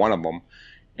 certainly one of them.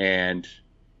 And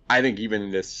I think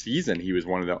even this season, he was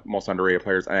one of the most underrated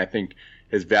players. And I think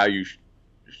his value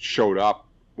showed up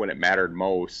when it mattered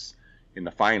most in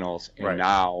the finals. And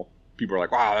now people are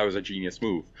like, wow, that was a genius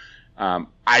move.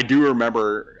 I do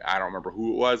remember, I don't remember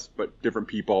who it was, but different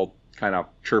people kind of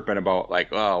chirping about like,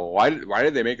 oh, why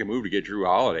did they make a move to get Jrue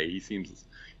Holiday?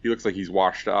 He looks like he's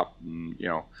washed up, and, you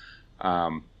know.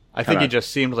 I think he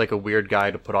just seemed like a weird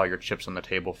guy to put all your chips on the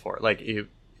table for. Like he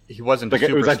wasn't like a superstar.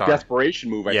 It was a desperation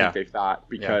move, I think they thought,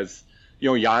 because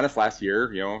Giannis last year,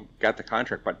 got the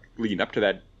contract, but leading up to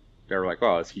that, they were like,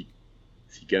 oh, is he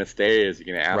gonna stay? Is he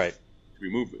gonna ask to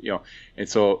be moved? And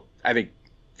so I think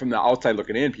from the outside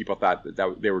looking in, people thought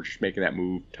that they were just making that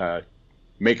move to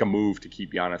make a move to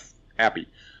keep Giannis happy.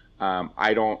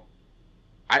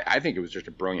 I think it was just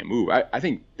a brilliant move. I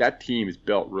think that team is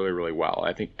built really, really well.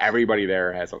 I think everybody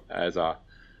there has a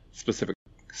specific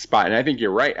spot. And I think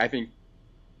you're right. I think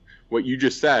what you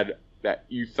just said, that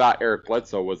you thought Eric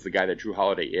Bledsoe was the guy that Jrue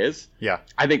Holiday is. Yeah.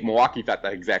 I think Milwaukee thought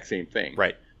that exact same thing.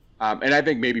 Right. And I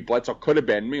think maybe Bledsoe could have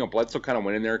been, Bledsoe kind of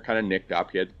went in there kind of nicked up.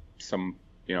 He had some,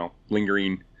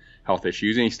 lingering health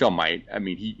issues, and he still might. I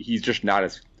mean, he's just not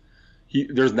as...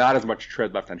 there's not as much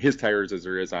tread left on his tires as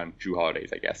there is on Jrue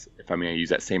Holiday's, I guess, if I'm going to use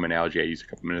that same analogy I used a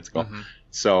couple minutes ago.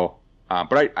 So,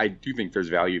 but I do think there's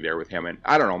value there with him. And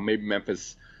I don't know, maybe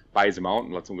Memphis buys him out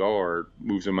and lets him go, or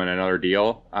moves him on another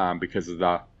deal because of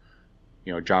the,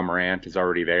 John Morant is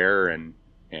already there and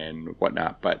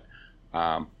whatnot. But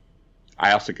I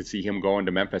also could see him going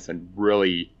to Memphis and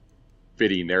really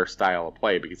fitting their style of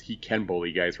play, because he can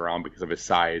bully guys around because of his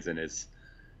size and his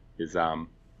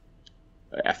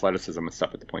athleticism and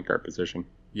stuff at the point guard position.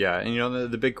 Yeah,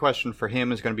 and the big question for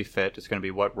him is going to be fit. It's going to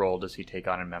be what role does he take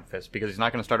on in Memphis, because he's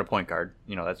not going to start a point guard.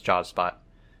 That's Ja's spot.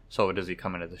 So does he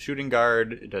come in as a shooting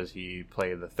guard? Does he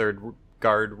play the third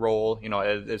guard role?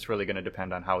 It's really going to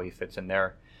depend on how he fits in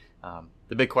there.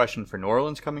 The big question for New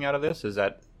Orleans coming out of this is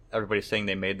that everybody's saying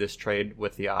they made this trade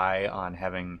with the eye on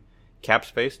having cap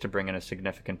space to bring in a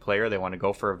significant player. They want to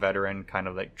go for a veteran, kind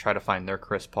of like try to find their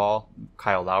Chris Paul.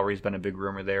 Kyle Lowry's been a big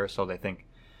rumor there, so they think,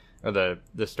 or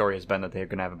the story has been that they're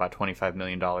going to have about $25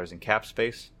 million in cap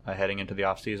space heading into the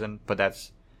offseason. But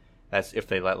that's if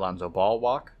they let Lonzo Ball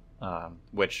walk,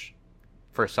 which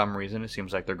for some reason it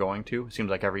seems like they're going to. It seems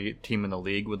like every team in the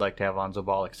league would like to have Lonzo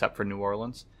Ball except for New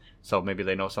Orleans. So maybe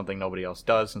they know something nobody else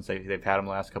does since they've had him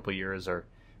the last couple of years, or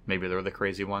maybe they're the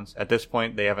crazy ones. At this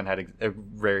point, they haven't had a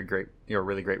very great,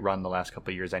 really great run the last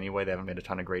couple of years anyway. They haven't made a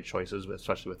ton of great choices,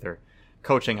 especially with their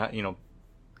coaching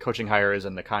hires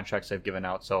and the contracts they've given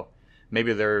out. So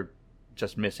maybe they're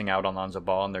just missing out on Lonzo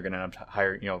Ball, and they're going to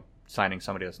end up signing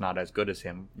somebody that's not as good as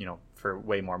him, for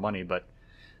way more money. But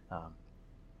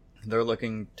they're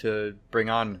looking to bring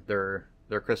on their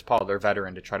Chris Paul, their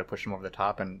veteran, to try to push him over the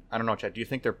top. And I don't know, Chad, do you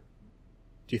think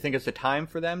it's the time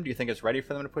for them? Do you think it's ready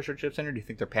for them to push their chips in, or do you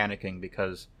think they're panicking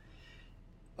because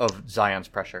of Zion's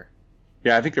pressure?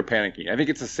 Yeah, I think they're panicking. I think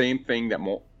it's the same thing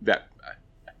that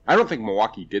I don't think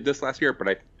Milwaukee did this last year,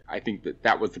 but I think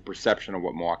that was the perception of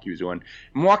what Milwaukee was doing.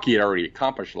 Milwaukee had already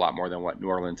accomplished a lot more than what New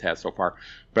Orleans has so far,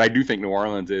 but I do think New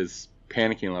Orleans is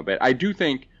panicking a little bit. I don't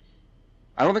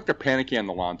think they're panicking on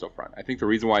the Lonzo front. I think the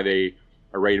reason why they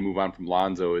are ready to move on from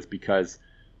Lonzo is because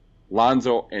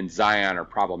Lonzo and Zion are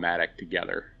problematic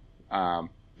together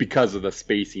because of the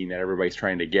spacing that everybody's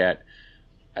trying to get.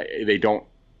 They don't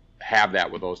have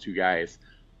that with those two guys.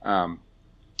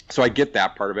 So I get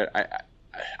that part of it.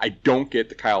 I don't get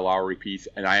the Kyle Lowry piece,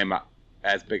 and I am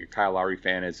as big a Kyle Lowry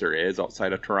fan as there is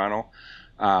outside of Toronto,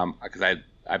 because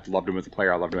I've loved him as a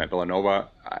player. I loved him at Villanova.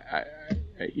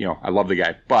 I love the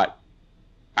guy, but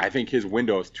I think his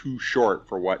window is too short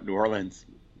for what New Orleans,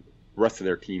 the rest of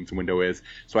their team's window is.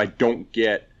 So I don't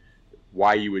get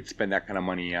why you would spend that kind of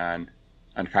money on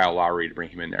Kyle Lowry to bring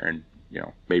him in there, and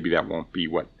maybe that won't be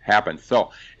what happens.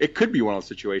 So it could be one of those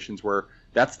situations where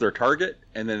that's their target,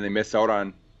 and then they miss out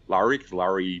on Lowry because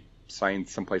Lowry signed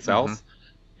someplace else,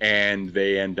 and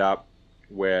they end up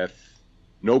with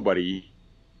nobody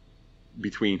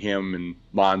between him and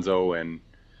Lonzo and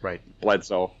Right.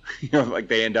 Bledsoe. Like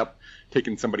they end up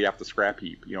taking somebody off the scrap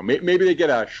heap. Maybe they get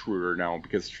a Schroeder now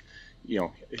because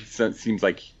it seems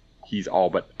like he's all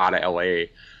but out of LA.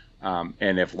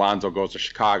 And if Lonzo goes to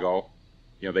Chicago,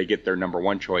 they get their number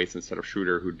one choice instead of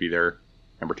Schroeder, who'd be their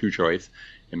number two choice,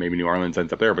 and maybe New Orleans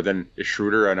ends up there. But then is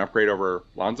Schroeder an upgrade over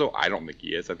Lonzo? I don't think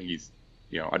he is. I think he's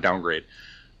a downgrade.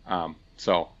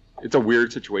 So it's a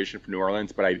weird situation for New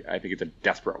Orleans, but I think it's a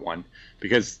desperate one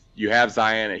because you have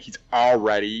Zion and he's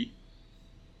already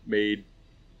made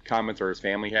comments, or his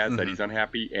family has, that he's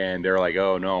unhappy, and they're like,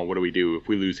 oh no, what do we do if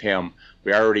we lose him?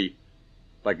 We already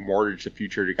mortgaged the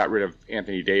future. We got rid of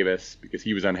Anthony Davis because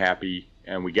he was unhappy,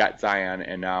 and we got Zion,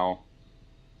 and now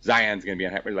Zion's going to be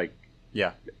unhappy.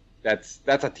 Yeah, that's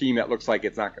a team that looks like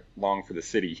it's not long for the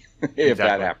city if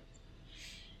that happens.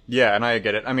 Yeah, and I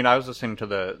get it. I mean, I was listening to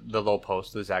the Low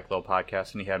Post, the Zach Lowe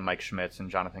podcast, and he had Mike Schmitz and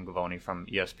Jonathan Givony from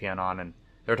ESPN on, and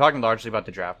they were talking largely about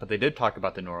the draft, but they did talk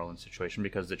about the New Orleans situation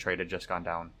because the trade had just gone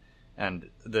down. And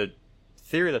the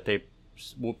theory that they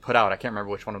put out, I can't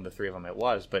remember which one of the three of them it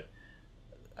was, but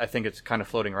I think it's kind of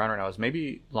floating around right now, is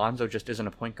maybe Lonzo just isn't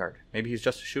a point guard. Maybe he's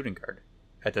just a shooting guard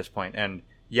at this point. And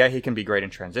yeah, he can be great in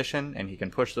transition, and he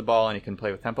can push the ball, and he can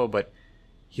play with tempo, but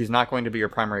he's not going to be your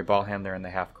primary ball handler in the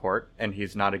half court, and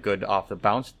he's not a good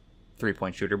off-the-bounce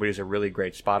three-point shooter, but he's a really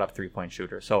great spot-up three-point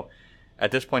shooter. So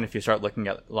at this point, if you start looking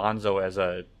at Lonzo as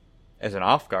an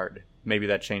off-guard, maybe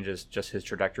that changes just his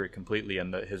trajectory completely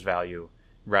and his value,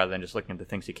 rather than just looking at the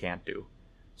things he can't do.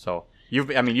 So you've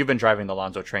been driving the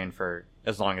Lonzo train for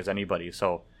as long as anybody.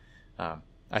 So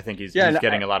I think he's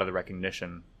getting a lot of the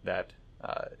recognition that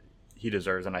he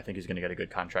deserves, and I think he's going to get a good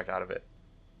contract out of it.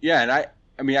 Yeah,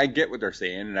 and I get what they're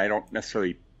saying, and I don't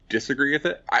necessarily disagree with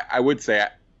it. I would say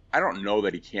I don't know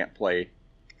that he can't play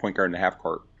point guard in the half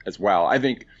court as well. I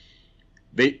think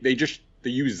they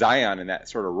use Zion in that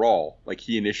sort of role. Like,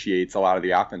 he initiates a lot of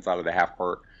the offense out of the half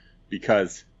court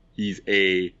because he's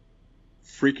a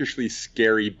freakishly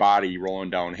scary body rolling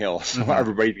downhill. So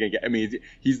everybody's going to get, I mean,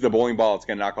 he's the bowling ball that's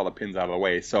going to knock all the pins out of the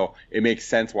way. So it makes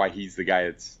sense why he's the guy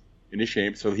that's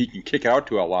initiating, so he can kick out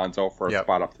to Alonzo for a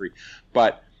spot up three.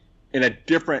 But with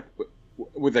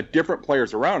different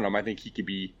players around him, I think he could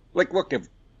be like, look,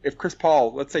 if Chris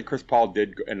Paul, let's say Chris Paul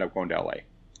did end up going to LA,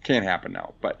 can't happen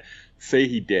now, but say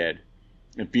he did,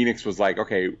 and Phoenix was like,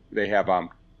 okay, they have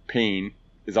Payne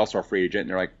is also a free agent, and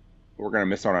they're like, we're going to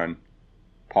miss out on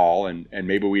Paul, and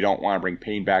maybe we don't want to bring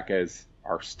Payne back as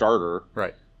our starter.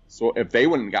 Right. So if they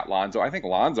wouldn't got Lonzo, I think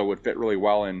Lonzo would fit really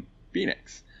well in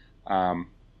Phoenix,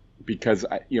 because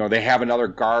they have another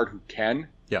guard who can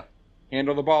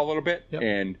handle the ball a little bit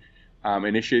and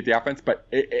initiate the offense. But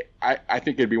I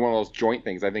think it'd be one of those joint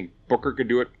things. I think Booker could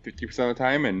do it 50% of the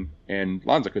time, and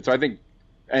Lonzo could. So I think,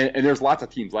 and there's lots of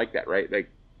teams like that, right? Like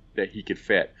that he could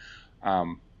fit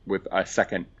with a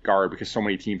second guard, because so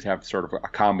many teams have sort of a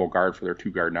combo guard for their two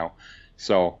guard now.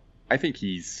 So I think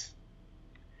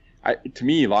to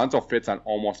me, Lonzo fits on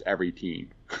almost every team.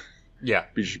 Yeah,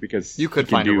 because you could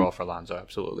find a role for Lonzo,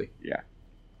 absolutely. Yeah.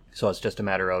 So it's just a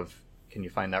matter of, can you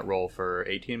find that role for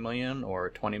 18 million or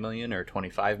 20 million or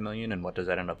 25 million, and what does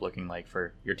that end up looking like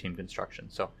for your team construction?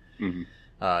 So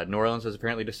New Orleans has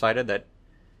apparently decided that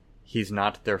he's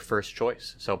not their first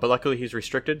choice. So, but luckily he's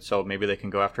restricted, so maybe they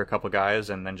can go after a couple guys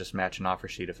and then just match an offer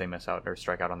sheet if they miss out or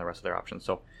strike out on the rest of their options.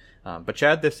 So, but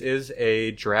Chad, this is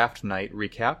a draft night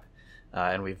recap,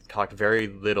 and we've talked very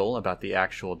little about the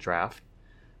actual draft.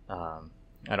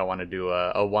 I don't want to do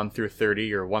a 1 through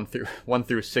 30 or 1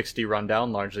 through 60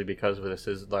 rundown, largely because this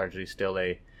is largely still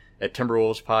a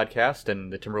Timberwolves podcast,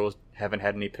 and the Timberwolves haven't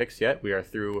had any picks yet. We are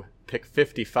through pick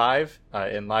 55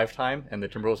 in live time, and the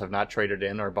Timberwolves have not traded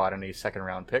in or bought any second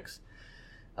round picks.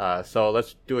 So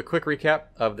let's do a quick recap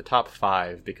of the top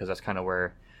 5, because that's kind of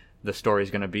where the story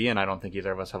is going to be, and I don't think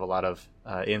either of us have a lot of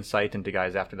insight into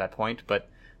guys after that point. But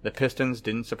the Pistons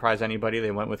didn't surprise anybody.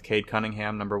 They went with Cade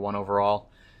Cunningham, number 1 overall.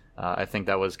 I think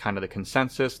that was kind of the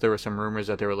consensus. There were some rumors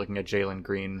that they were looking at Jalen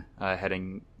Green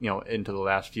heading into the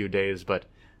last few days, but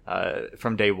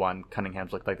from day one,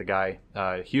 Cunningham's looked like the guy.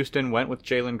 Houston went with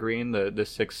Jalen Green, the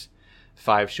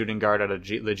 6'5" shooting guard out of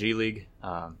the G League.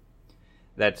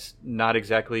 That's not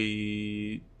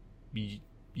exactly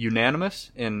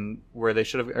unanimous in where they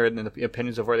should have, or in the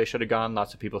opinions of where they should have gone.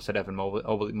 Lots of people said Evan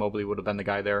Mobley would have been the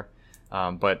guy there.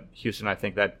 But Houston, I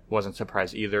think that wasn't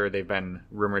surprised either. They've been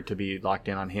rumored to be locked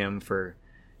in on him for,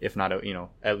 if not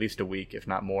at least a week, if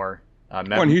not more.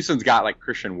 And Houston's got like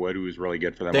Christian Wood, who was really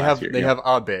good for them last year. They have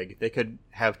a big. They could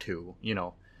have 2.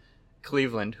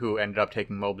 Cleveland, who ended up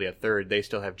taking Mobley at 3rd, they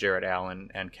still have Jarrett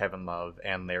Allen and Kevin Love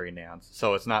and Larry Nance.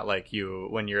 So it's not like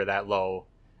when you're that low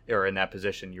or in that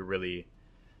position, you really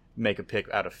make a pick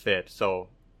out of fit. So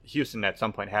Houston at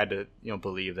some point had to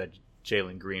believe that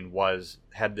Jalen Green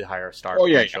had the higher star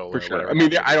potential. For sure. I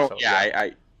mean, I don't.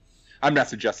 So, I'm not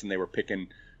suggesting they were picking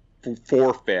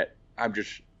for fit. I'm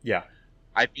just. Yeah.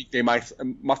 I think they must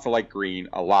have liked Green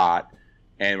a lot,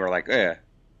 and we're like,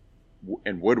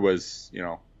 And Wood was,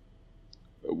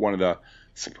 one of the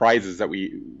surprises that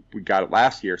we got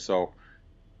last year. So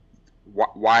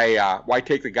why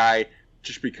take the guy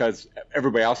just because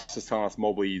everybody else is telling us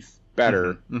Mobley's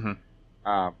better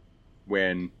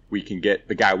when we can get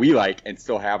the guy we like and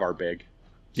still have our big?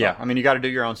 So. Yeah, I mean, you got to do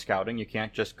your own scouting. You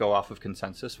can't just go off of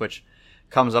consensus, which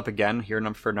comes up again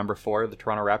here for number 4. The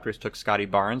Toronto Raptors took Scotty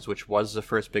Barnes, which was the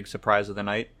first big surprise of the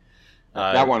night.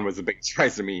 That one was a big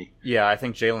surprise to me. Yeah, I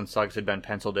think Jalen Suggs had been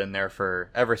penciled in there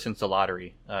ever since the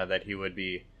lottery, that he would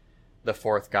be the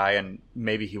 4th guy, and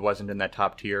maybe he wasn't in that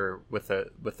top tier with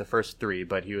the first 3,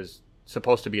 but he was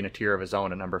supposed to be in a tier of his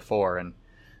own at number 4.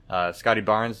 And Scotty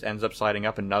Barnes ends up sliding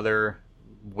up, another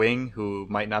wing who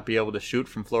might not be able to shoot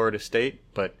from Florida State,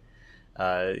 but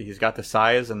he's got the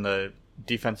size and the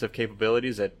defensive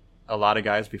capabilities that a lot of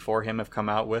guys before him have come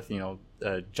out with.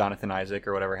 Jonathan Isaac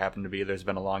or whatever happened to be. There's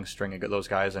been a long string of those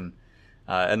guys, and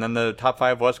then the top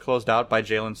 5 was closed out by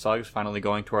Jalen Suggs finally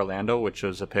going to Orlando, which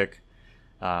was a pick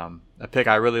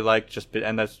I really liked,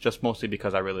 and that's just mostly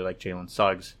because I really like Jalen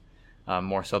Suggs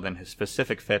more so than his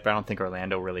specific fit. But I don't think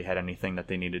Orlando really had anything that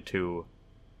they needed to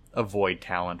avoid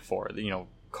talent for.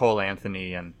 Cole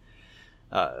Anthony and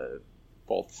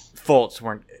Fultz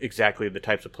weren't exactly the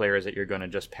types of players that you're going to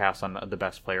just pass on the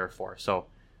best player for. So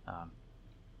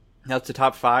that's the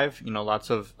top 5. Lots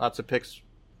of picks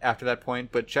after that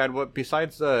point. But Chad, what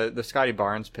besides the Scotty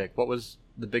Barnes pick, what was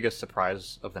the biggest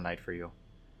surprise of the night for you?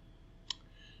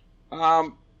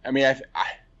 I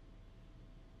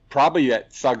probably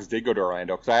that Suggs did go to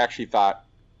Orlando, because I actually thought,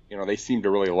 they seemed to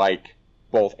really like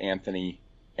both Anthony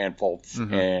and Fultz,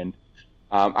 and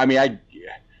I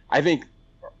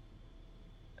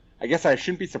guess I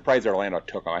shouldn't be surprised that Orlando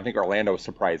took him. I think Orlando was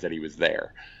surprised that he was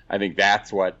there. I think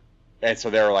that's what, and so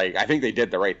they're like, I think they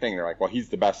did the right thing. They're like, well, he's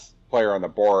the best player on the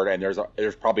board, and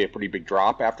there's probably a pretty big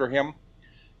drop after him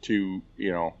to,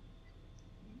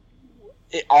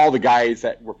 all the guys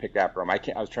that were picked after him. I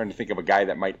was trying to think of a guy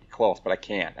that might be close, but I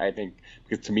can't. I think,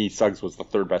 because to me, Suggs was the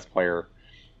 3rd best player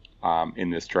in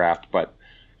this draft, but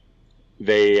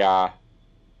they,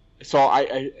 so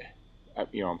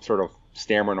I'm sort of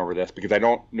stammering over this because I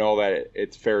don't know that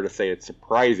it's fair to say it's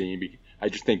surprising. I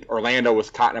just think Orlando was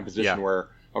caught in a position where,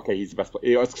 okay, he's the best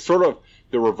player. It's sort of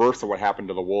the reverse of what happened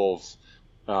to the Wolves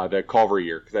the Culver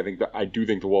year, because I do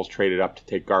think the Wolves traded up to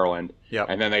take Garland,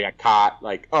 and then they got caught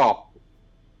like,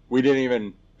 we didn't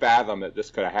even fathom that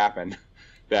this could have happened,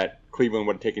 that Cleveland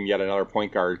would have taken yet another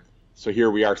point guard. So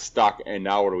here we are stuck, and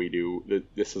now what do we do?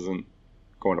 This isn't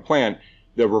going to plan.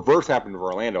 The reverse happened to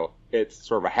Orlando. It's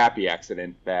sort of a happy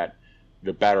accident that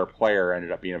the better player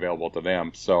ended up being available to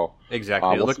them. So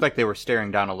exactly, it looked like they were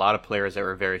staring down a lot of players that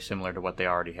were very similar to what they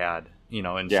already had.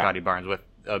 In Scotty Barnes, with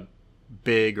a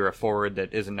big or a forward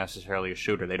that isn't necessarily a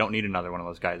shooter. They don't need another one of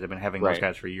those guys. They've been having those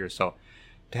guys for years. So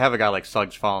to have a guy like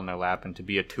Suggs fall in their lap and to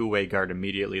be a two-way guard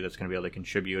immediately that's going to be able to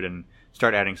contribute and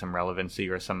start adding some relevancy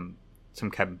or some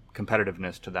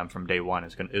competitiveness to them from day one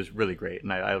is really great,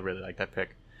 and I really like that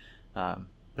pick.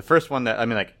 The first one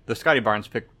the Scotty Barnes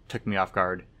pick took me off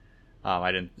guard.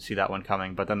 I didn't see that one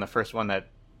coming, but then the first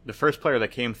player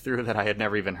that came through that I had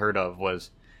never even heard of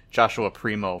was Joshua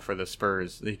Primo for the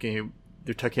Spurs. They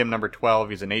took him number 12.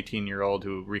 He's an 18-year-old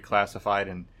who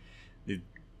reclassified and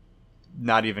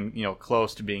not even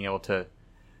close to being able to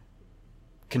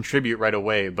contribute right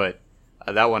away, but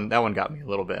that one got me a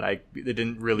little bit. It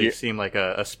didn't really seem like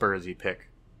a Spursy pick.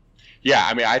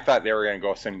 Yeah, I thought they were going to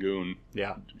go Sengun.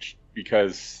 Yeah,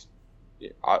 because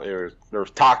there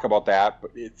was talk about that,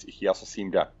 but he also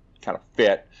seemed to kind of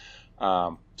fit.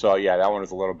 So yeah, that one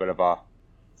was a little bit of a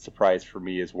surprise for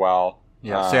me as well.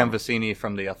 Yeah, Sam Vecini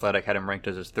from The Athletic had him ranked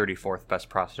as his 34th best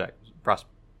prospect.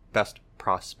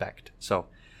 So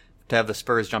to have the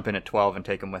Spurs jump in at 12 and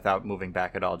take him without moving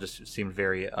back at all just seemed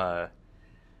very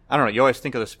I don't know. You always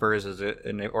think of the Spurs as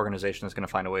an organization that's going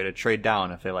to find a way to trade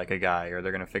down if they like a guy, or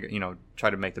they're going to try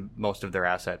to make the most of their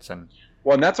assets. And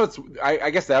that's I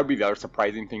guess that would be the other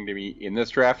surprising thing to me in this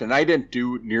draft. And I didn't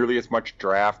do nearly as much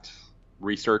draft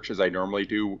research as I normally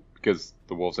do because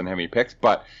the Wolves didn't have any picks.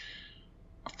 But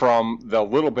from the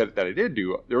little bit that I did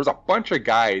do, there was a bunch of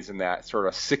guys in that sort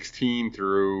of 16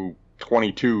 through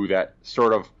 22 that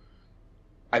sort of,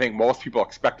 I think most people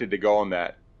expected to go in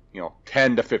that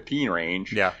 10 to 15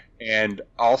 range. Yeah. And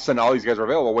all of a sudden, all these guys are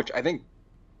available, which I think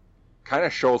kind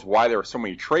of shows why there were so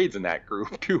many trades in that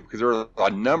group, too, because there were a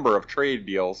number of trade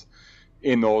deals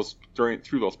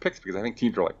through those picks, because I think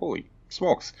teams are like, holy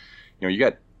smokes, you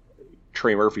got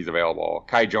Trey Murphy's available,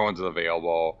 Kai Jones is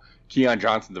available, Keon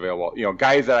Johnson's available,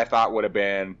 guys that I thought would have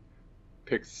been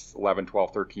picks 11,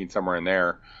 12, 13, somewhere in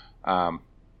there.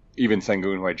 Even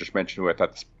Sengun, who I just mentioned, who I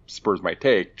thought the Spurs might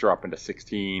take, drop into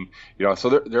 16.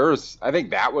 So there's, I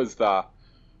think that was the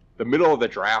middle of the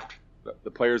draft.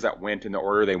 The players that went in the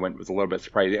order they went was a little bit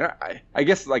surprising. I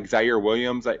guess like Zaire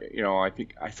Williams, I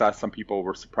think I saw some people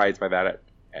were surprised by that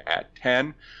at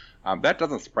 10. That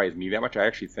doesn't surprise me that much. I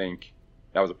actually think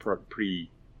that was a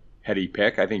pretty heady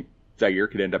pick. I think Zaire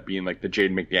could end up being like the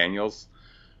Jaden McDaniels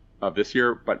of this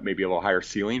year, but maybe a little higher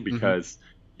ceiling, because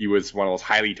he was one of those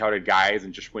highly touted guys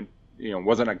and just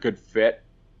wasn't a good fit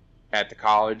at the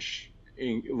college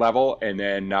level, and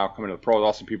then now coming to the pros,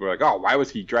 also people are like, oh, why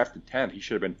was he drafted 10th? He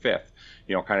should have been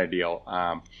 5th, kind of deal.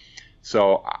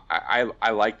 So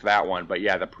I liked that one, but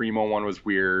yeah, the Primo one was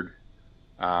weird.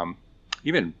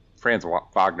 Even Franz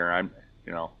Wagner,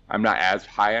 I'm not as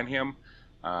high on him.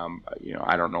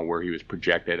 I don't know where he was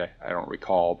projected. I don't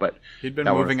recall, but he'd been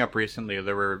moving up recently.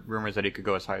 There were rumors that he could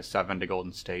go as high as 7 to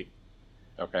Golden State.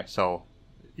 Okay. So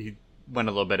he went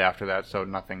a little bit after that, so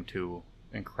nothing too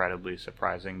incredibly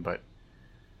surprising, but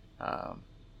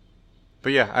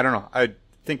yeah, I don't know. I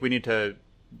think we need to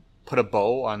put a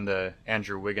bow on the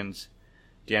Andrew Wiggins,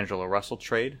 D'Angelo Russell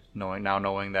trade, knowing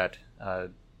that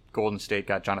Golden State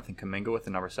got Jonathan Kuminga with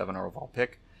the number 7 overall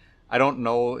pick. I don't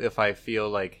know if I feel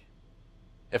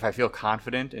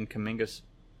confident in Kuminga's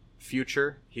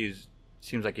future.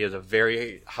 Seems like he has a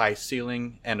very high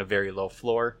ceiling and a very low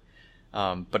floor.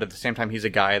 But at the same time, he's a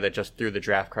guy that just through the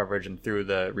draft coverage and through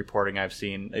the reporting I've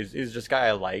seen is just a guy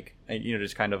I like. And,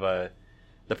 just kind of a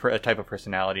type of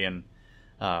personality, and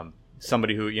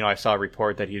somebody who, I saw a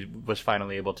report that he was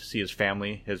finally able to see his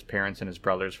family, his parents and his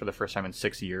brothers, for the first time in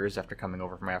 6 years after coming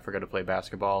over from Africa to play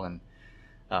basketball. And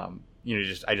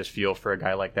I just feel for a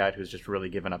guy like that who's just really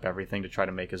given up everything to try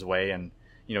to make his way, and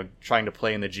trying to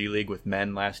play in the G League with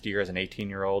men last year as an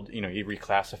 18-year-old. He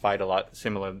reclassified a lot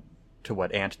similar to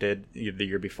what Ant did the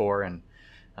year before, and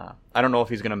I don't know if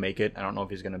he's going to make it. I don't know if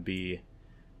he's going to be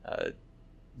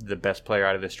the best player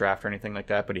out of this draft or anything like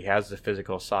that, but he has the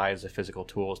physical size, the physical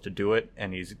tools to do it,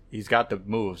 and he's got the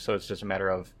moves, so it's just a matter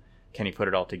of can he put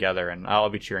it all together, and I'll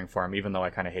be cheering for him, even though I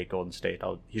kind of hate Golden State.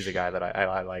 He's a guy that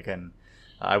I like, and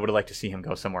I would have liked to see him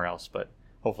go somewhere else, but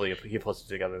hopefully he puts it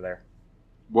together there.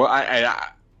 Well,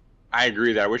 I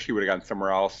agree that I wish he would have gone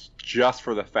somewhere else, just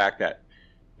for the fact that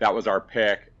that was our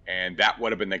pick, and that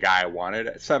would have been the guy I wanted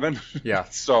at 7. Yeah.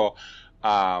 So,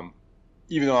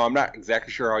 even though I'm not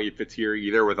exactly sure how he fits here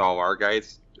either with all our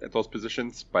guys at those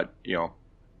positions, but,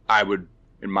 I would,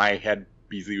 in my head,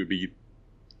 Beasley would be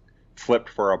flipped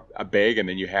for a big, and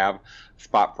then you have a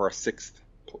spot for a sixth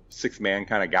man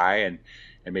kind of guy, and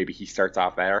maybe he starts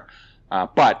off there.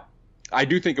 But I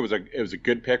do think it was a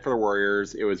good pick for the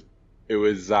Warriors. It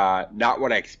was not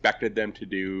what I expected them to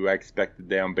do. I expected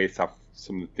them, based off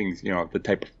some of the things, the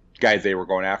type of guys they were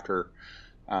going after,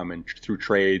 and through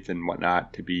trades and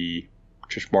whatnot, to be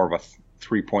just more of a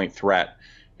 3-point threat.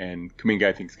 And Kuminga,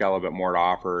 I think, has got a little bit more to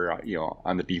offer,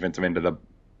 on the defensive end of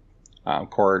the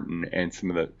court, and some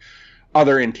of the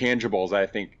other intangibles I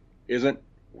think isn't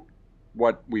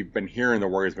what we've been hearing the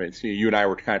Warriors. But you and I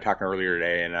were kind of talking earlier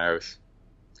today, and I was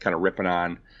kind of ripping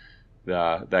on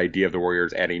the idea of the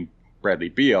Warriors adding Bradley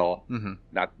Beal,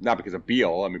 not because of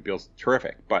Beal. I mean, Beal's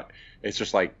terrific, but it's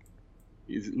just like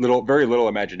very little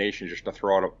imagination just to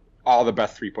throw out all the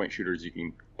best 3-point shooters you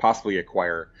can possibly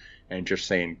acquire, and just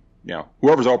saying,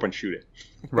 whoever's open, shoot it.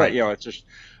 Right. It's just,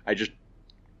 I just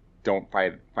don't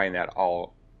find that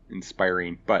all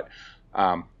inspiring. But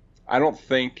I don't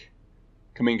think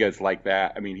Kuminga is like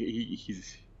that. I mean,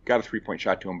 he's got a 3-point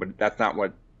shot to him, but that's not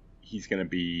what he's going to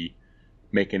be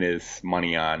making his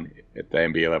money on at the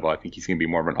NBA level. I think he's going to be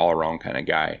more of an all-around kind of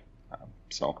guy.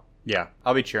 Yeah,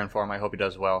 I'll be cheering for him. I hope he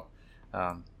does well.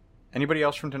 Anybody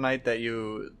else from tonight that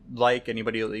you like?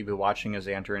 Anybody that you've been watching as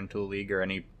they enter into the league, or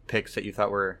any picks that you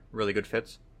thought were really good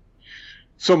fits?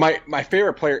 So my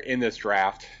favorite player in this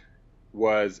draft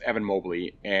was Evan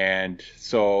Mobley, and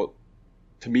so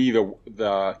to me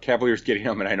the Cavaliers getting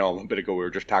him, and I know a little bit ago we were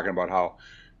just talking about how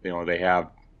they have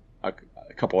a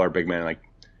couple other big men like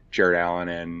Jared Allen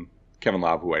and Kevin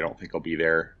Love, who I don't think will be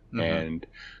there, and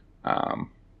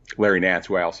Larry Nance,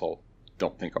 who I also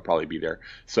don't think will probably be there.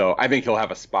 So I think he'll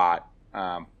have a spot,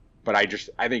 but I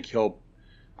think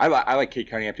I like Kate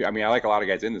Cunningham too. I mean, I like a lot of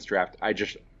guys in this draft.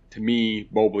 To me,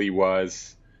 Mobley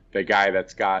was the guy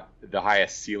that's got the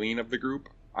highest ceiling of the group,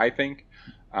 I think.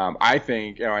 I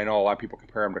think, I know a lot of people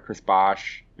compare him to Chris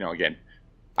Bosh. Again,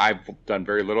 I've done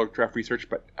very little draft research,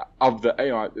 but of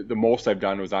the most I've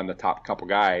done was on the top couple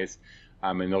guys,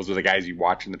 and those are the guys you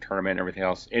watch in the tournament and everything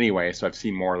else. Anyway, so I've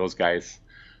seen more of those guys.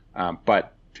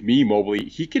 But to me, Mobley,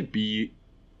 he could be,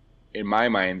 in my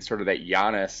mind, sort of that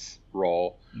Giannis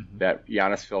role that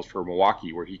Giannis fills for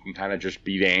Milwaukee, where he can kind of just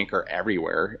be the anchor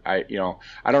everywhere. I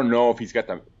don't know if he's got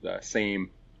the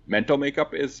same mental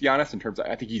makeup as Giannis in terms of,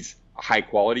 I think he's a high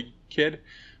quality kid,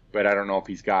 but I don't know if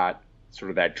he's got sort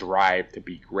of that drive to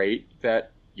be great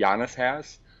that Giannis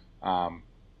has.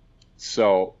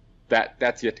 So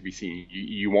that's yet to be seen.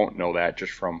 You won't know that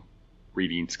just from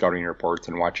reading scouting reports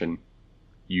and watching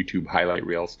YouTube highlight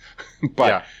reels.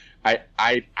 But yeah.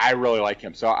 I really like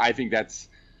him. So I think that's,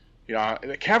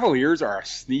 the Cavaliers are a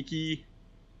sneaky,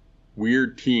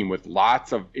 weird team with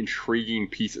lots of intriguing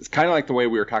pieces. Kind of like the way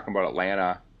we were talking about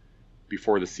Atlanta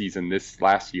before the season this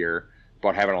last year,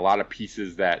 about having a lot of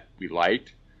pieces that we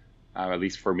liked. At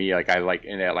least for me, like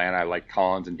in Atlanta, I like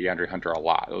Collins and DeAndre Hunter a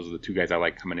lot. Those are the two guys I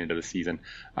like coming into the season.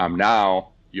 Now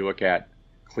you look at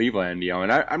Cleveland,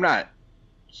 and I'm not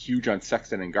huge on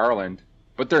Sexton and Garland,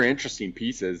 but they're interesting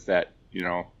pieces that,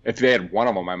 if they had one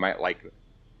of them, I might like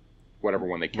whatever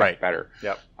one they kept better.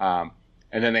 Yep. And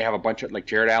then they have a bunch of, like,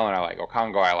 Jared Allen I like,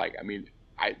 Okongwu I like. I mean,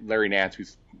 Larry Nance,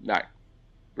 who's not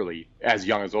really as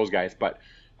young as those guys, but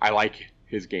I like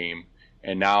his game.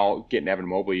 And now getting Evan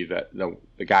Mobley, the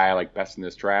guy I like best in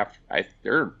this draft,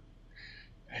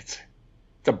 it's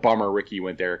a bummer Ricky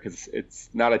went there, because it's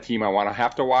not a team I want to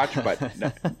have to watch. But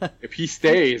if he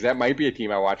stays, that might be a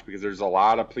team I watch, because there's a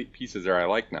lot of pieces there I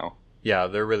like now. Yeah,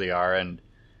 there really are. And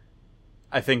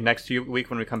I think next week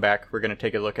when we come back, we're going to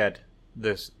take a look at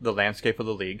the landscape of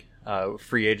the league.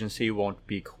 Free agency won't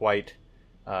be quite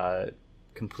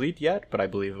complete yet, but I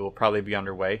believe it will probably be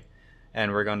underway.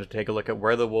 And we're going to take a look at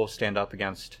where the Wolves stand up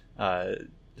against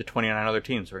the 29 other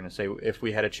teams. We're going to say if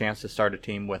we had a chance to start a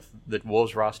team with the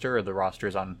Wolves roster or the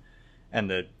rosters and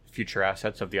the future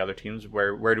assets of the other teams,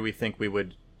 where do we think we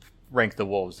would rank the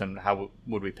Wolves, and how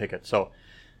would we pick it? So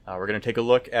we're going to take a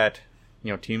look at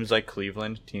teams like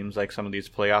Cleveland, teams like some of these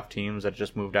playoff teams that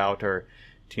just moved out, or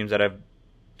teams that have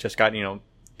just got,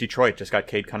 Detroit just got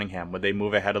Cade Cunningham. Would they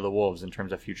move ahead of the Wolves in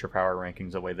terms of future power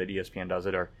rankings the way that ESPN does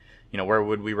it? Or, where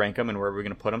would we rank them and where are we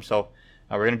going to put them? So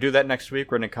we're going to do that next week.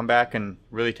 We're going to come back and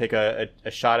really take a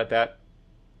shot at that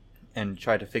and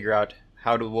try to figure out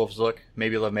how do the Wolves look.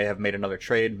 Maybe they may have made another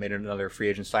trade, made another free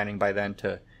agent signing by then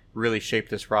to really shape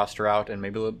this roster out, and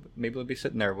maybe they'll be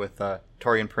sitting there with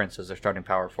Taurean Prince as their starting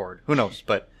power forward. Who knows?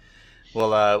 But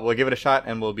we'll give it a shot,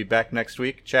 and we'll be back next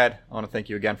week. Chad, I want to thank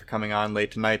you again for coming on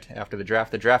late tonight after the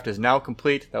draft. The draft is now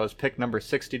complete. That was pick number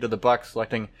 60 to the Bucks,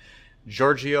 selecting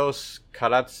Georgios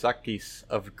Karatsakis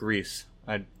of Greece.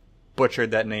 I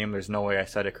butchered that name. There's no way I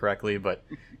said it correctly, but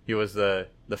he was the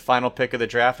final pick of the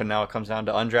draft, and now it comes down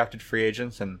to undrafted free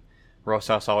agents, and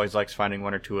Rosas always likes finding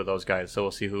one or two of those guys. So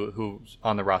we'll see who's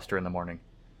on the roster in the morning.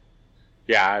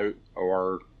 Yeah,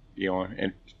 or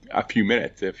in a few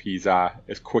minutes if he's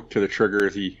as quick to the trigger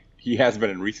as he has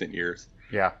been in recent years.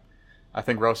 Yeah. I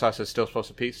think Rosas is still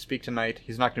supposed to speak tonight.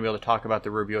 He's not going to be able to talk about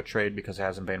the Rubio trade because it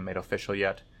hasn't been made official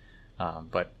yet.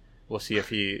 But we'll see if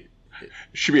he...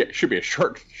 Should be a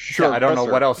short I don't know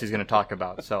what else he's going to talk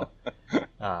about. So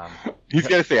he's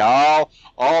going to say all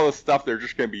the stuff they're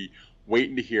just going to be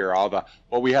waiting to hear.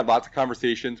 We had lots of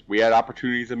conversations. We had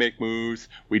opportunities to make moves.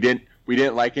 We didn't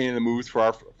like any of the moves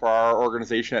for our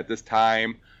organization at this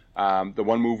time. The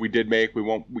one move we did make,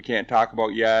 we can't talk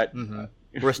about yet. Mm-hmm.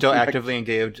 We're still actively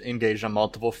engaged on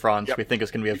multiple fronts. Yep. We think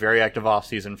it's going to be a very active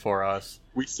offseason for us.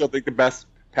 We still think the best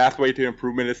pathway to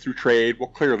improvement is through trade. Well,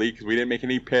 clearly, because we didn't make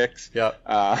any picks. Yep.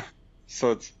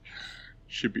 So it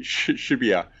should be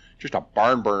just a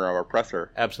barn burner of a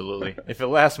presser. Absolutely. If it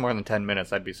lasts more than 10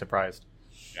 minutes, I'd be surprised.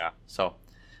 Yeah. So,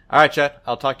 all right, Chet.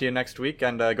 I'll talk to you next week,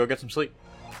 and go get some sleep.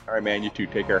 All right, man. You too.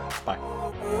 Take care. Bye.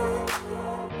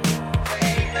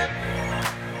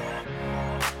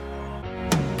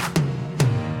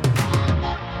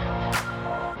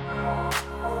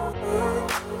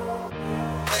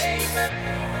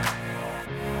 Amen.